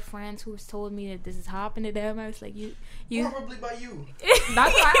 because I've had friends who've told me that this has happened to them. I was like, you Probably by you.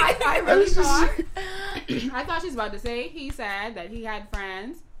 That's why I really thought. I thought she was about to say he said that he had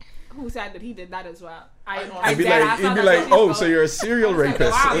friends who said that he did that as well. You'd be like, oh, so you're a serial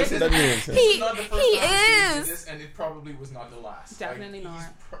rapist. Wow, That's what that means. This is not the first he time he's is. this, and it probably was not the last. Definitely not.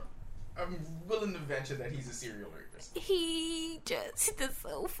 I'm willing to venture that he's a serial rapist. He just, it's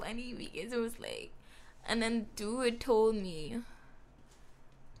so funny because it was like, and then dude told me,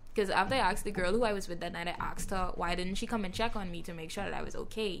 because after I asked the girl who I was with that night, I asked her, why didn't she come and check on me to make sure that I was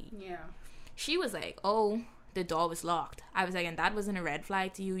okay? Yeah. She was like, oh, the door was locked. I was like, and that wasn't a red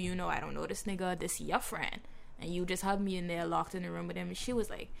flag to you? You know, I don't know this nigga. This is your friend. And you just have me in there locked in the room with him. And she was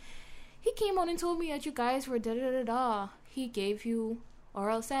like, he came on and told me that you guys were da-da-da-da. He gave you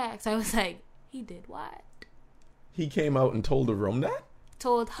oral sex. I was like, he did what? He came out and told the room that?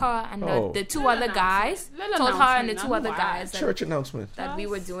 Told her and Oh. the two Little other guys. announcement. Told her and the Little two other announcement. guys that, Church announcement. that we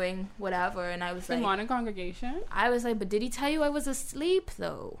were doing whatever. And I was Good like, morning, congregation. I was like, but did he tell you I was asleep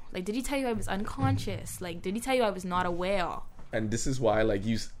though? Like, did he tell you I was unconscious? Like, did he tell you I was not aware? And this is why, like,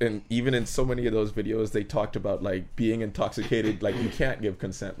 and even in so many of those videos, they talked about, like, being intoxicated. Like, you can't give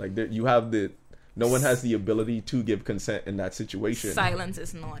consent. Like, you have no one has the ability to give consent in that situation. Silence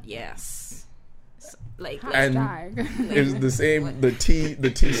is not yes. Like, And it's the same, the tea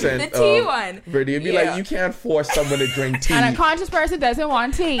scent. the tea one. Brady, it'd be Yeah. like, you can't force someone to drink tea. And a conscious person doesn't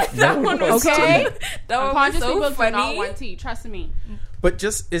want tea. That one was Okay? that one was Conscious so people do not funny. want tea. Trust me. But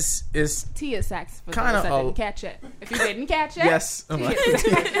just is Tea is sex. For Kinda those that a- didn't catch it. If you didn't catch it, yes. I'm like,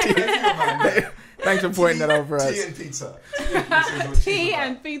 thanks for pointing that out for us. Tea and pizza. tea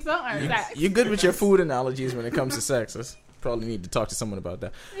and pizza are sex. You're good with your food analogies when it comes to sex. I probably need to talk to someone about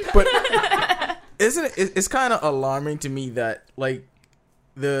that. But isn't it? It's kind of alarming to me that, like,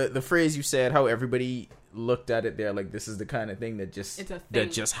 the phrase you said, how everybody looked at it there, like, this is the kind of thing that just It's a thing.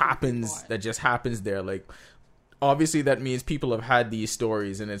 that just happens. That just happens there. Like, obviously that means people have had these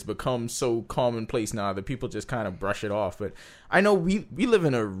stories and it's become so commonplace now that people just kind of brush it off. But I know we live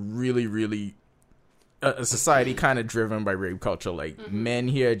in a really, really a society kind of driven by rape culture. Like, men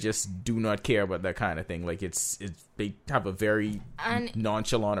here just do not care about that kind of thing. Like, it's they have a very And-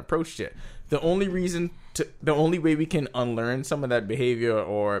 nonchalant approach to it. The only way we can unlearn some of that behavior,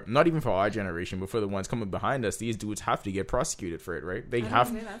 or not even for our generation, but for the ones coming behind us, these dudes have to get prosecuted for it, right? They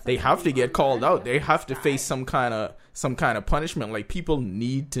have to get called out. They have to face some kind of punishment. Like, people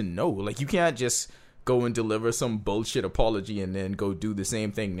need to know. Like, you can't just go and deliver some bullshit apology and then go do the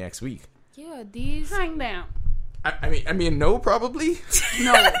same thing next week. Yeah, these. Hang down. I mean, no, probably.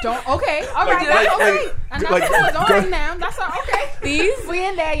 No, don't. Okay, all right, that's okay. And that's cool. Don't hang down. That's all, okay. These. We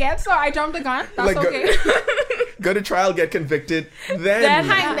ain't there yet, so I jumped the gun. That's Like, okay. Go to trial, get convicted, then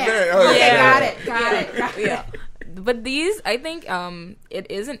hang down. Okay. Okay, got it. Yeah. But these, I think, it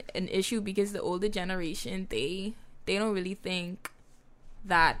isn't an issue because the older generation, they don't really think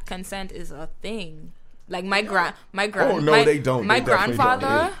that consent is a thing. Like my Oh, no, they don't. My They definitely grandfather,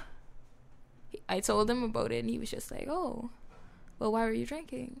 don't. I told him about it, and he was just like, "Oh, well, why were you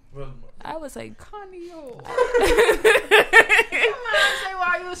drinking?" I was like, Conio. Come on, say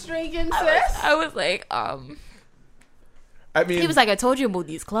why you was drinking, sis. I was like, I mean, he was like, "I told you about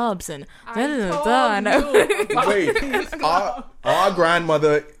these clubs," and wait, our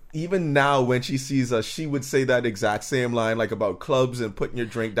grandmother, even now when she sees us, she would say that exact same line, like about clubs and putting your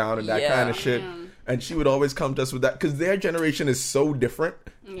drink down and that Yeah. kind of shit. And she would always come to us with that because their generation is so different.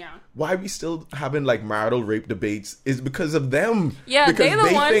 Yeah. Why we still having like marital rape debates is because of them. Yeah, because they're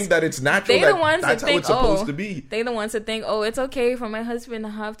the ones- think that it's natural. They're the that ones that's that how think, it's supposed oh, to be. They're the ones that think, oh, it's okay for my husband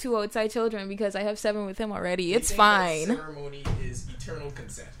to have 2 outside children because I have 7 with him already. It's fine. Ceremony is eternal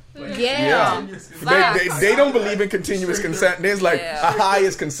consent. Yeah. They don't believe in continuous consent. There's like Yeah. a high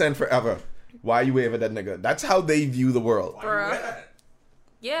is consent forever. Why you waving that nigga? That's how they view the world.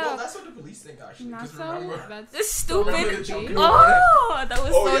 Yeah. Well, that's what the police think, actually. Not Because so. remember, That's It's stupid. the joke. Oh, that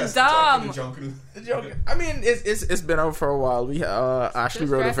was so dumb. the joke. I mean, it's been out for a while. We Ashley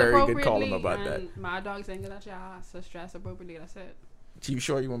wrote a very good column about that. and my dog's ain't gonna your ass, so stress appropriately. That's it. You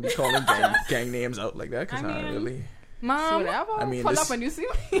sure you won't be calling gang names out like that? Because I I mean, really. Mom, Whatever. I mean, pull this- up when you see me,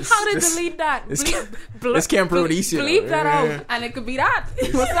 how to this- delete that? this Bleep, this Camp Rhodesia. bleep that out. and it could be that.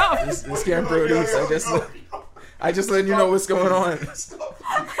 What's up? This Camp Rhodesia. I just letting you know what's going on.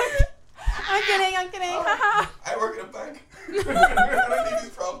 I'm kidding. Haha. I work in a bank. I don't need these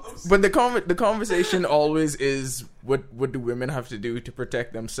problems. But the conversation always is what do women have to do to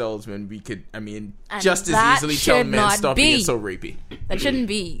protect themselves when we could, I mean, And just as that easily tell should men not stop be. being so rapey. That shouldn't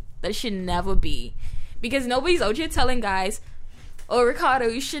be. That should never be. Because nobody's out here telling guys, oh, Ricardo,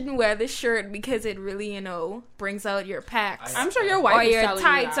 you shouldn't wear this shirt because it really, brings out your pecs. I'm sure your wife or is your telling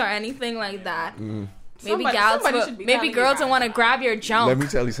tights you or that. anything like that. Somebody should be Maybe telling you girls that. don't want to grab your junk. Let me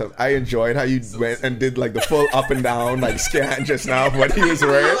tell you something. I enjoyed how you went and did like the full up and down like scan just now of what he was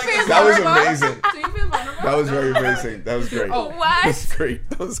wearing. That was amazing. Do you feel vulnerable? That was very amazing. That was great. Oh, what? That was great.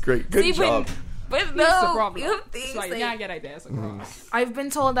 That was great. Good See, job. But That's the no, problem. you It's think, like, like, you gotta get ideas across. I've been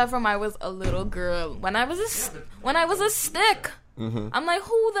told that from I was a little girl. When I was a stick, I'm like,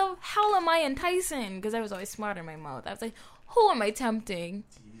 who the hell am I enticing? Because I was always smart in my mouth. I was like, who am I tempting?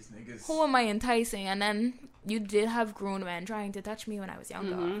 Who am I enticing? And then you did have grown men trying to touch me when I was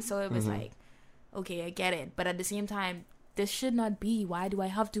younger. So it was like, okay, I get it. But at the same time, this should not be. Why do I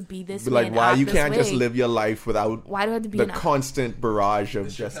have to be this way? Like and why act you this can't just way? live your life without Why do I have to be the in a- constant barrage of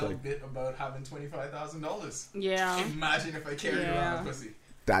just like bit about having $25,000. Yeah. Imagine if I carried Yeah. a pussy.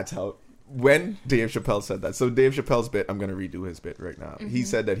 that's how when Dave Chappelle said that. So Dave Chappelle's bit, I'm going to redo his bit right now. He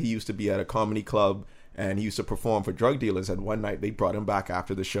said that he used to be at a comedy club and he used to perform for drug dealers, and one night they brought him back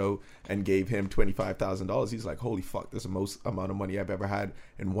after the show and gave him $25,000. He's like, holy fuck, this is the most amount of money I've ever had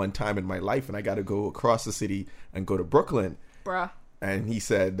in one time in my life, and I got to go across the city and go to Brooklyn. Bruh. And he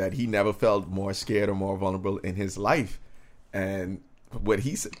said that he never felt more scared or more vulnerable in his life. And what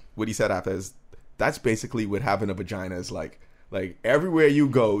he said after is, that's basically what having a vagina is like. Like everywhere you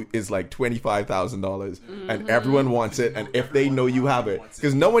go is like $25,000, and everyone wants it. And if they know you have it,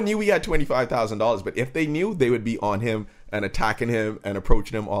 because no one knew he had $25,000, but if they knew, they would be on him and attacking him and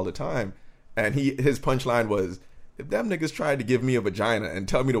approaching him all the time. And his punchline was, if them niggas tried to give me a vagina and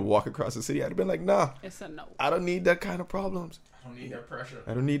tell me to walk across the city, I'd have been like, nah, It's a no. I don't need that kind of problems. I don't need that pressure.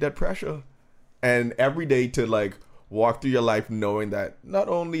 I don't need that pressure. And every day to like walk through your life knowing that not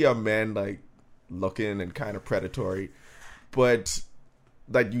only are men like looking and kind of predatory, but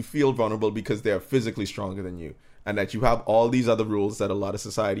that you feel vulnerable because they're physically stronger than you, and that you have all these other rules that a lot of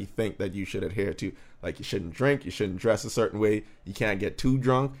society think that you should adhere to. Like you shouldn't drink, you shouldn't dress a certain way, you can't get too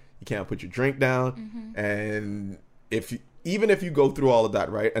drunk, you can't put your drink down. And even if you go through all of that,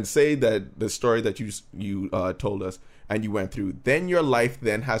 right, and say that the story that you told us and you went through, then your life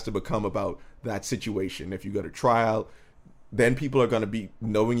then has to become about that situation. If you go to trial, then people are going to be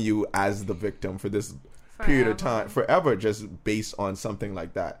knowing you as the victim for this period of time forever, just based on something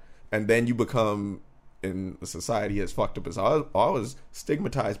like that. And then you become, in a society as fucked up as ours,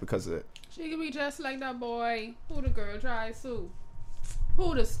 stigmatized because of it. She could be just like that boy who the girl tried to.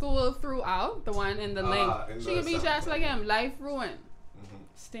 Who the school threw out, the one in the link. She could be just like him. Life ruined.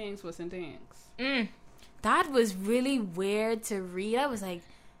 Stings wasn't things. That was really weird to read. I was like,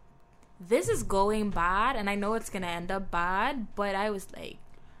 this is going bad, and I know it's gonna end up bad, but I was like,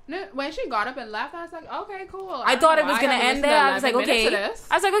 When she got up and left, I was like, okay, cool. I thought it was gonna end there. I was like, okay. I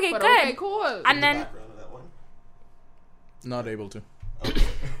was like, okay, But good. okay, cool. And then Not able to.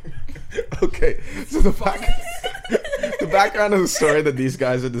 Okay, so the background of the story that these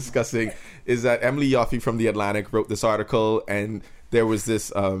guys are discussing is that Emily Yoffe from The Atlantic wrote this article, and there was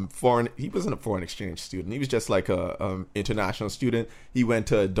this he wasn't a foreign exchange student, he was just like a international student. He went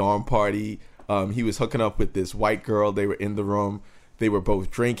to a dorm party, he was hooking up with this white girl, they were in the room, they were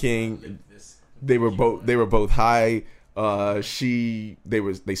both drinking, they were both high.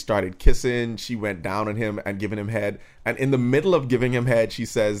 They started kissing. She went down on him and giving him head. And in the middle of giving him head, she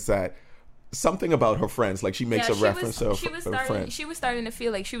says that something about her friends. Like she makes a reference to her friends. She was starting to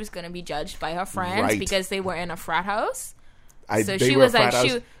feel like she was going to be judged by her friends Right. because they were in a frat house. So They she were a was like, frat house.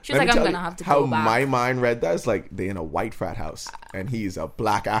 she was Let me like, I'm tell gonna you have to how go back. my mind read that is like they in a white frat house and he's a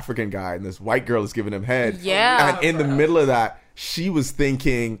black African guy and this white girl is giving him head. Yeah. And in the middle of that, she was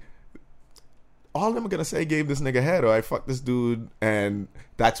thinking, all I'm gonna say gave this nigga head, or I fucked this dude. And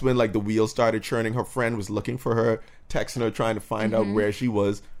that's when like the wheels started churning. Her friend was looking for her, texting her, trying to find out where she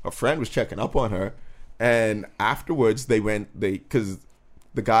was. Her friend was checking up on her, and afterwards because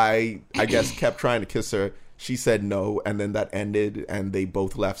the guy, I guess, kept trying to kiss her. She said no, and then that ended, and they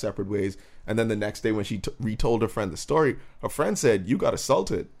both left separate ways. And then the next day when she retold her friend the story, her friend said, you got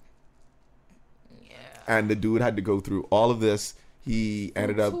assaulted. Yeah. And the dude had to go through all of this. He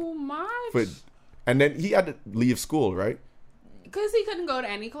ended up Too much. and then he had to leave school, right? Because he couldn't go to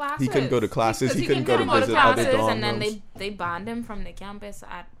any classes. He couldn't go to classes. He couldn't go to Go to visit other classes, dorm and then rooms. they banned him from the campus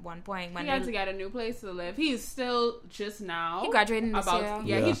at one point when He had to get a new place to live. He's still just now. He graduated this year.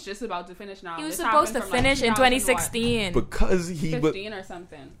 Yeah, he's just about to finish now. He was This supposed to happened from, finish in 2016. Because he 15 or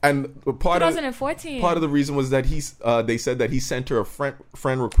something. and part of 2014. the reason was that they said that he sent her a friend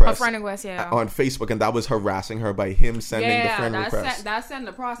request. A friend request, yeah. On Facebook, and that was harassing her by him sending the friend request. That's in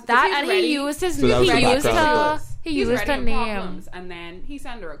the process. That and he used his So that was he the used background. her he used her name. And then he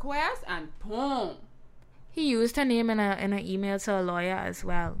sent a request, and boom. He used her name in an email to a lawyer as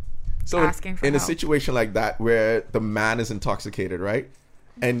well. So asking for in a help. situation like that where the man is intoxicated, right?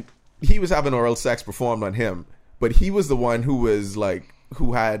 And he was having oral sex performed on him, but he was the one who was like,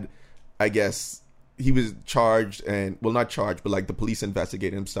 who had, I guess, he was charged and, well, not charged, but like the police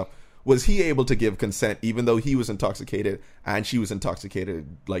investigated him stuff. Was he able to give consent even though he was intoxicated and she was intoxicated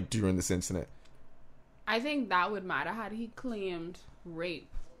like during this incident? I think that would matter had he claimed rape.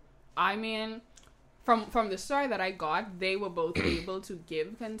 I mean, from the story that I got, they were both able to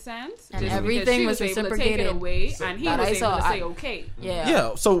give consent, And just everything because she was able to take it reciprocated. away, and he that was I able saw, to say okay.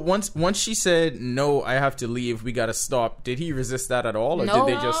 Yeah. So once she said no, I have to leave. We gotta stop. Did he resist that at all, or No,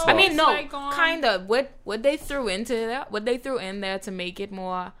 did they just? I Stop? mean, no, Like, kind of. What they threw into that, what they threw in there to make it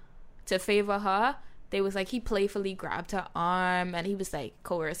more to favor her. They was like, he playfully grabbed her arm and he was like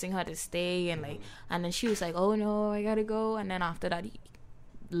coercing her to stay, and like, and then she was like, oh no, I gotta go, and then after that he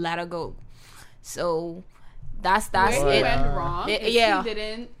let her go. So that's Where he it. went wrong is Yeah.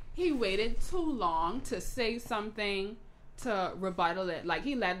 he waited too long to say something to rebuttal it. Like,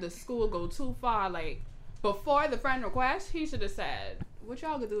 he let the school go too far. Like, before the friend request, he should have said, what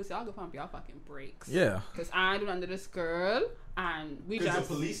y'all gonna do is y'all gonna pump y'all fucking brakes. Yeah. Because I ain't doing under this girl, and we just...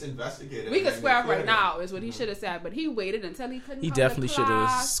 the police investigated. We could square up right now, is what he should have said. But he waited until he couldn't. He come definitely to should have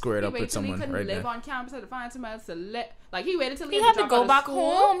class. squared He up waited with till someone he couldn't right live there. on campus, had to find somewhere else to live. Like, he waited till He he had to dropped go out of back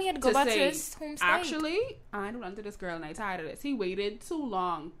school home. He had to go back to say, his home state. Actually, I ain't under this girl, and I tired of this. He waited too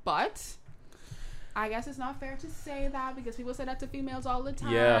long, but I guess it's not fair to say that because people say that to females all the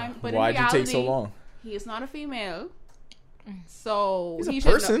time. Yeah. But Why'd in you reality, take so long? he is not a female. So He's a he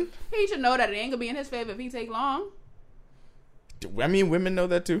should person. know, he should know that it ain't gonna be in his favor if he take long. I mean, women know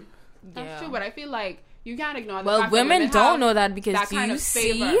that too. That's Yeah. true, but I feel like you can't ignore the Well, fact that women don't have know that because that kind you of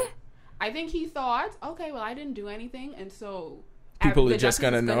favor. see. I think he thought, okay, well, I didn't do anything, and so People the are just justice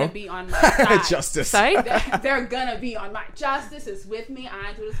gonna is know. Be on my side. Justice. Sorry? They're gonna be on my justice is with me. I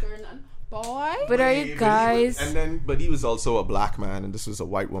ain't do this girl nothing, boy. But are you guys? But he was also a black man, and this was a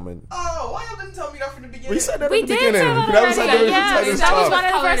white woman. Oh, why y'all didn't tell me that from the beginning? We said that We at the did beginning. say that That was like already. the Yes, first that was talk. one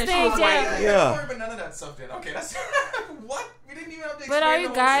of the first Colored things. Yeah. Yeah. Don't remember none of that stuff then. Okay, that's what we didn't even have to. But are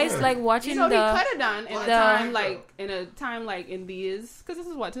you guys like watching So he the? could have done in the- a time like in these, because this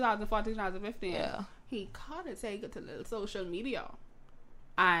is what 2014, 2015. Yeah. He could have taken to the social media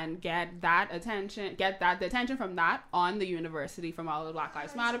and get that attention, the attention from that on the university from all the Black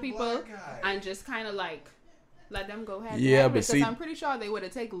Lives Matter people, and just kind of like let them go ahead. Yeah, but because see- I'm pretty sure they would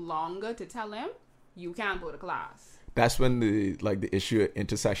have taken longer to tell him you can't go to class. That's when the issue of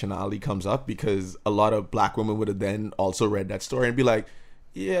intersectionality comes up, because a lot of black women would have then also read that story and be like,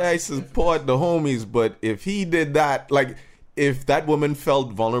 yeah, I support the homies, but if he did that, like, if that woman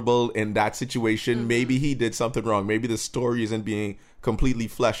felt vulnerable in that situation, maybe he did something wrong. Maybe the story isn't being completely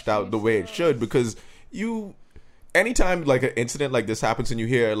fleshed out the way it should, because anytime like an incident like this happens and you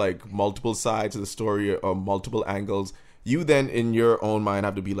hear like multiple sides of the story or multiple angles, you then in your own mind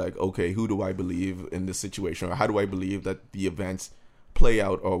have to be like, okay, who do I believe in this situation, or how do I believe that the events play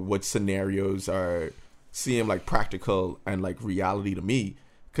out, or what scenarios seem like practical and like reality to me?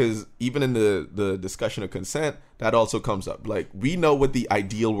 Because even in the discussion of consent, that also comes up. Like, we know what the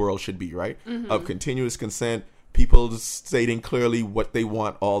ideal world should be, right? Of continuous consent, people stating clearly what they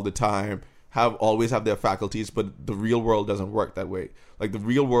want all the time, always have their faculties, but the real world doesn't work that way. Like, the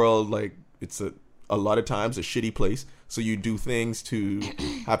real world, like, it's a lot of times a shitty place, so you do things to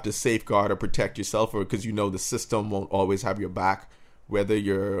have to safeguard or protect yourself, or because you know the system won't always have your back, whether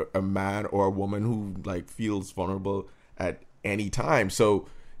you're a man or a woman who like feels vulnerable at any time. So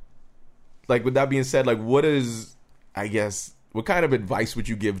like, with that being said, like, what kind of advice would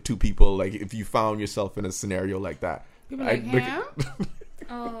you give to people, like, if you found yourself in a scenario like that? People like him.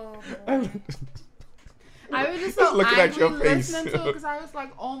 Oh. I was just so Looking at angry your face. listening to it because I was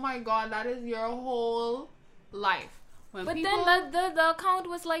like, oh my god, that is your whole life. When But people, then the account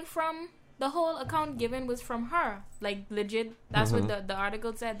was like from the whole account given was from her, like legit. That's what the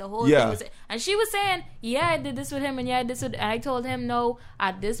article said. The whole Yeah. thing was, and she was saying, yeah, I did this with him, and yeah, I did this with. And I told him no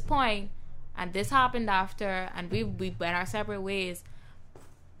at this point, and this happened after, and we went our separate ways.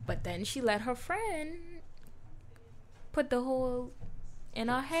 But then she let her friend put the whole in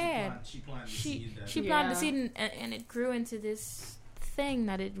her head. She planted the She seed that- she planted the seed and it grew into this thing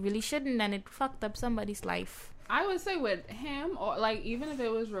that it really shouldn't, and it fucked up somebody's life. I would say with him, or like even if it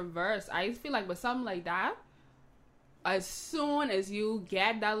was reversed, I feel like with something like that, as soon as you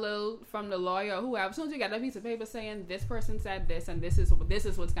get that little from the lawyer or whoever, as soon as you get that piece of paper saying this person said this and this is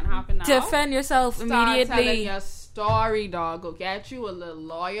what's gonna happen now, Defend yourself start telling immediately. your story, dog. Go get you a little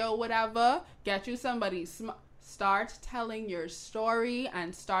lawyer or whatever. Get you somebody. Start telling your story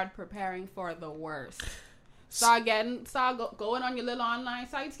and start preparing for the worst. Start going on your little online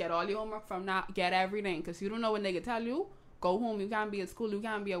sites. Get all your homework from now. Get everything, because you don't know what they can tell you. Go home. You can't be at school. You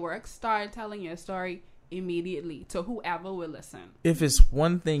can't be at work. Start telling your story immediately to whoever will listen. If it's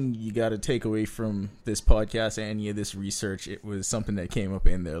one thing you got to take away from this podcast and any of this research, it was something that came up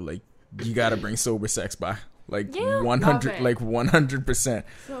in there. Like, you got to bring sober sex by. Like, Yeah. 100, like 100%.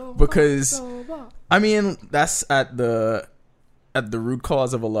 Sober, Because sober. I mean, that's at the root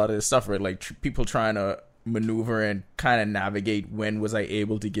cause of a lot of this stuff, right? Like, people trying to maneuver and kind of navigate when was I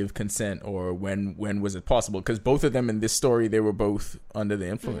able to give consent, or when was it possible? Because both of them in this story, they were both under the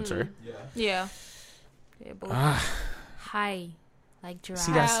influence, right? Yeah. They're both high, like giraffe.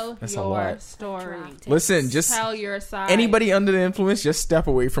 See, that's Tell a your lot. story. Listen, just Tell your side. anybody under the influence, just step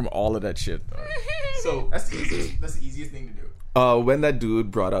away from all of that shit. So that's the easiest thing to do. When that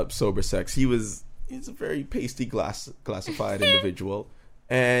dude brought up sober sex, he's a very pasty classified individual,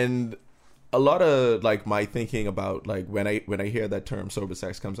 and a lot of like my thinking about like when I hear that term sober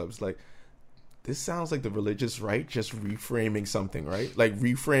sex comes up, it's like, this sounds like the religious right just reframing something, right? Like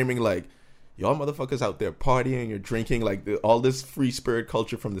reframing, like, y'all motherfuckers out there partying, you're drinking, like all this free spirit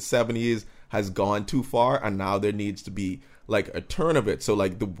culture from the 70s has gone too far, and now there needs to be like a turn of it. So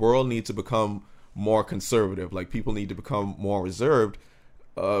like the world needs to become more conservative, like people need to become more reserved,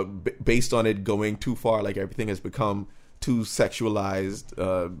 based on it going too far. Like everything has become too sexualized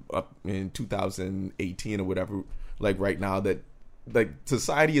up in 2018 or whatever, like right now, that like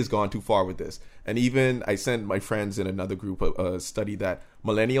society has gone too far with this. And even I sent my friends in another group a study that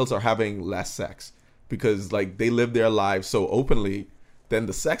millennials are having less sex because like they live their lives so openly, then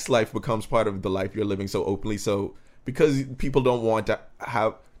the sex life becomes part of the life you're living so openly. So because people don't want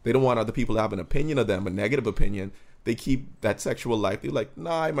other people to have an opinion of them, a negative opinion, they keep that sexual life. They're like,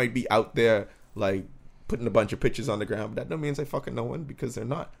 nah, I might be out there like putting a bunch of pictures on the ground, but that don't mean I fucking no one, because they're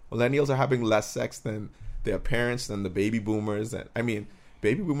not. Millennials are having less sex than their parents, than the baby boomers. And I mean,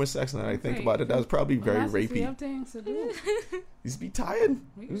 baby boomer sex, now I think about it, that was probably very rapey. We have things to do. You just be tired.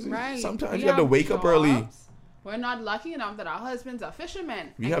 Right. Sometimes We you have to wake up early. jobs. We're not lucky enough that our husbands are fishermen.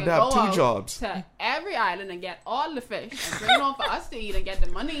 We and have can to have go 2 out jobs. to every island and get all the fish and bring it on for us to eat and get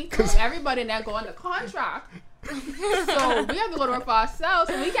the money. And everybody in there go under contract. So we have to go to work for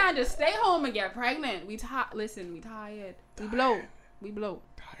ourselves. And we can't just stay home and get pregnant. We tired. We blow.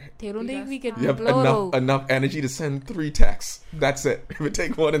 They don't think we could You have blow. enough energy to send 3 texts. That's it. If it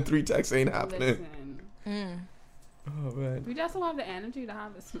take more than 3 texts, ain't happening. Listen, Oh man. we just don't have the energy to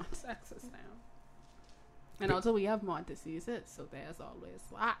have as much sex now. And also we have more diseases, so there's always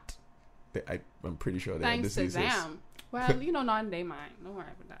that. I'm pretty sure they Thanks have to diseases. them. Well, not in their mind. Don't worry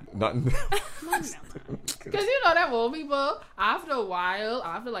about that. Not in Because you know that old people, after a while,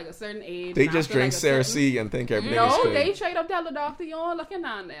 after like a certain age, They and just after, drink like, a Sarah certain- C and think everything is No, good. they straight up tell the doctor, you ain't looking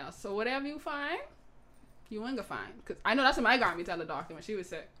down there. So whatever you find, you ain't gonna find. Because I know that's what my grandma tell the doctor when she was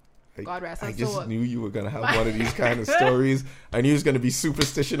sick. God rest her I just soul. knew you were gonna have one of these kind of stories. I knew it was gonna be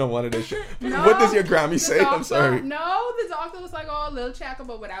superstition on one of this shit. No, What does your Grammy the say? doctor- I'm sorry. No, the doctor was like, oh, a little checkup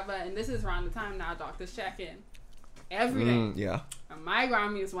or whatever. And this is around the time now doctors check in every day. Yeah. And my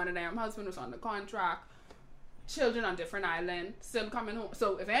Grammy is one of them. Husband was on the contract. Children on different island. Still coming home.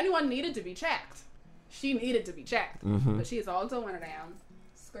 So if anyone needed to be checked, she needed to be checked. But she is also one of them.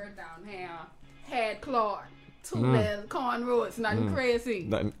 Skirt down hair. Head clawed. 2 little cornrows. Nothing crazy.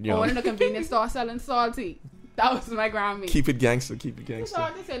 Nothing, you know. Going in a convenience store selling salty. That was my Grammy. Keep it gangster. Keep it The gangster.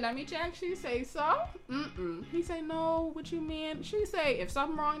 doctor said, let me check. She say, so? He say, no, what you mean? She say, if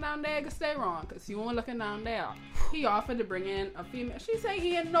something wrong down there, it can stay wrong, because you weren't looking down there. He offered to bring in a female. She say,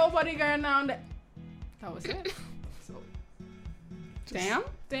 he ain't nobody going down there. That was it. So, damn.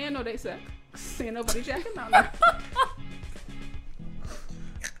 They ain't know they sick. Ain't nobody checking down there.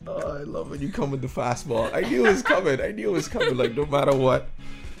 Oh, I love when you come with the fastball. I knew it was coming. Like no matter what.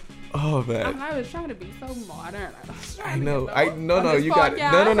 Oh man. I was trying to be so modern. I know. On No. this You got it.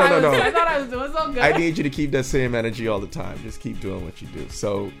 podcast, No. I thought I was doing so good. I need you to keep that same energy all the time. Just keep doing what you do.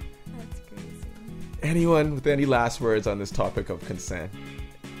 So, That's crazy. anyone with any last words on this topic of consent?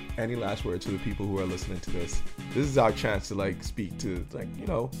 Any last words to the people who are listening to this? This is our chance to like speak to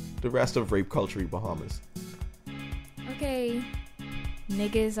the rest of rape culture in Bahamas. Okay.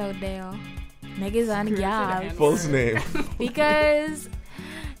 niggas out there, niggas and gals, False name. because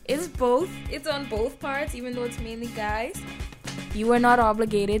it's both. It's on both parts, even though it's mainly guys. You are not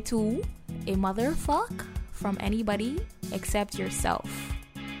obligated to a motherfuck from anybody except yourself.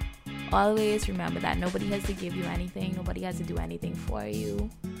 Always remember that nobody has to give you anything, nobody has to do anything for you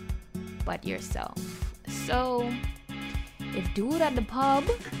but yourself. So if dude at the pub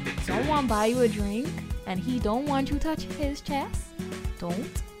don't want to buy you a drink and he don't want you touching his chest,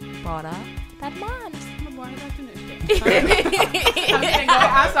 don't bother that man.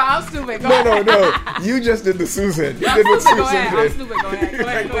 I'm stupid. Go ahead. No. You just did the Susan. You did what Go Susan ahead. I'm did. stupid. Go ahead. Go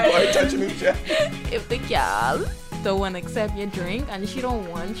Like ahead. the boy touching his chest. If the gal don't want to accept your drink and she don't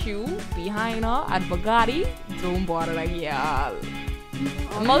want you behind her at Bugatti, don't bother that gal.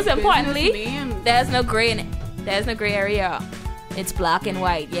 Most importantly, there's no gray in it. There's no gray area. It's black and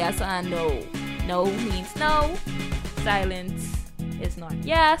white. Yes and no. No means no. Silence is not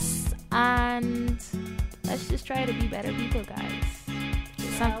yes. And let's just try to be better people, guys.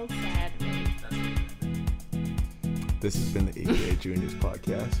 Well said, This has been the 8th Grade Juniors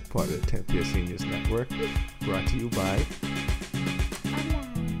podcast, part of the 10th Year Seniors Network, brought to you by...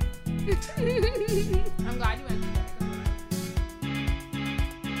 I'm glad you went.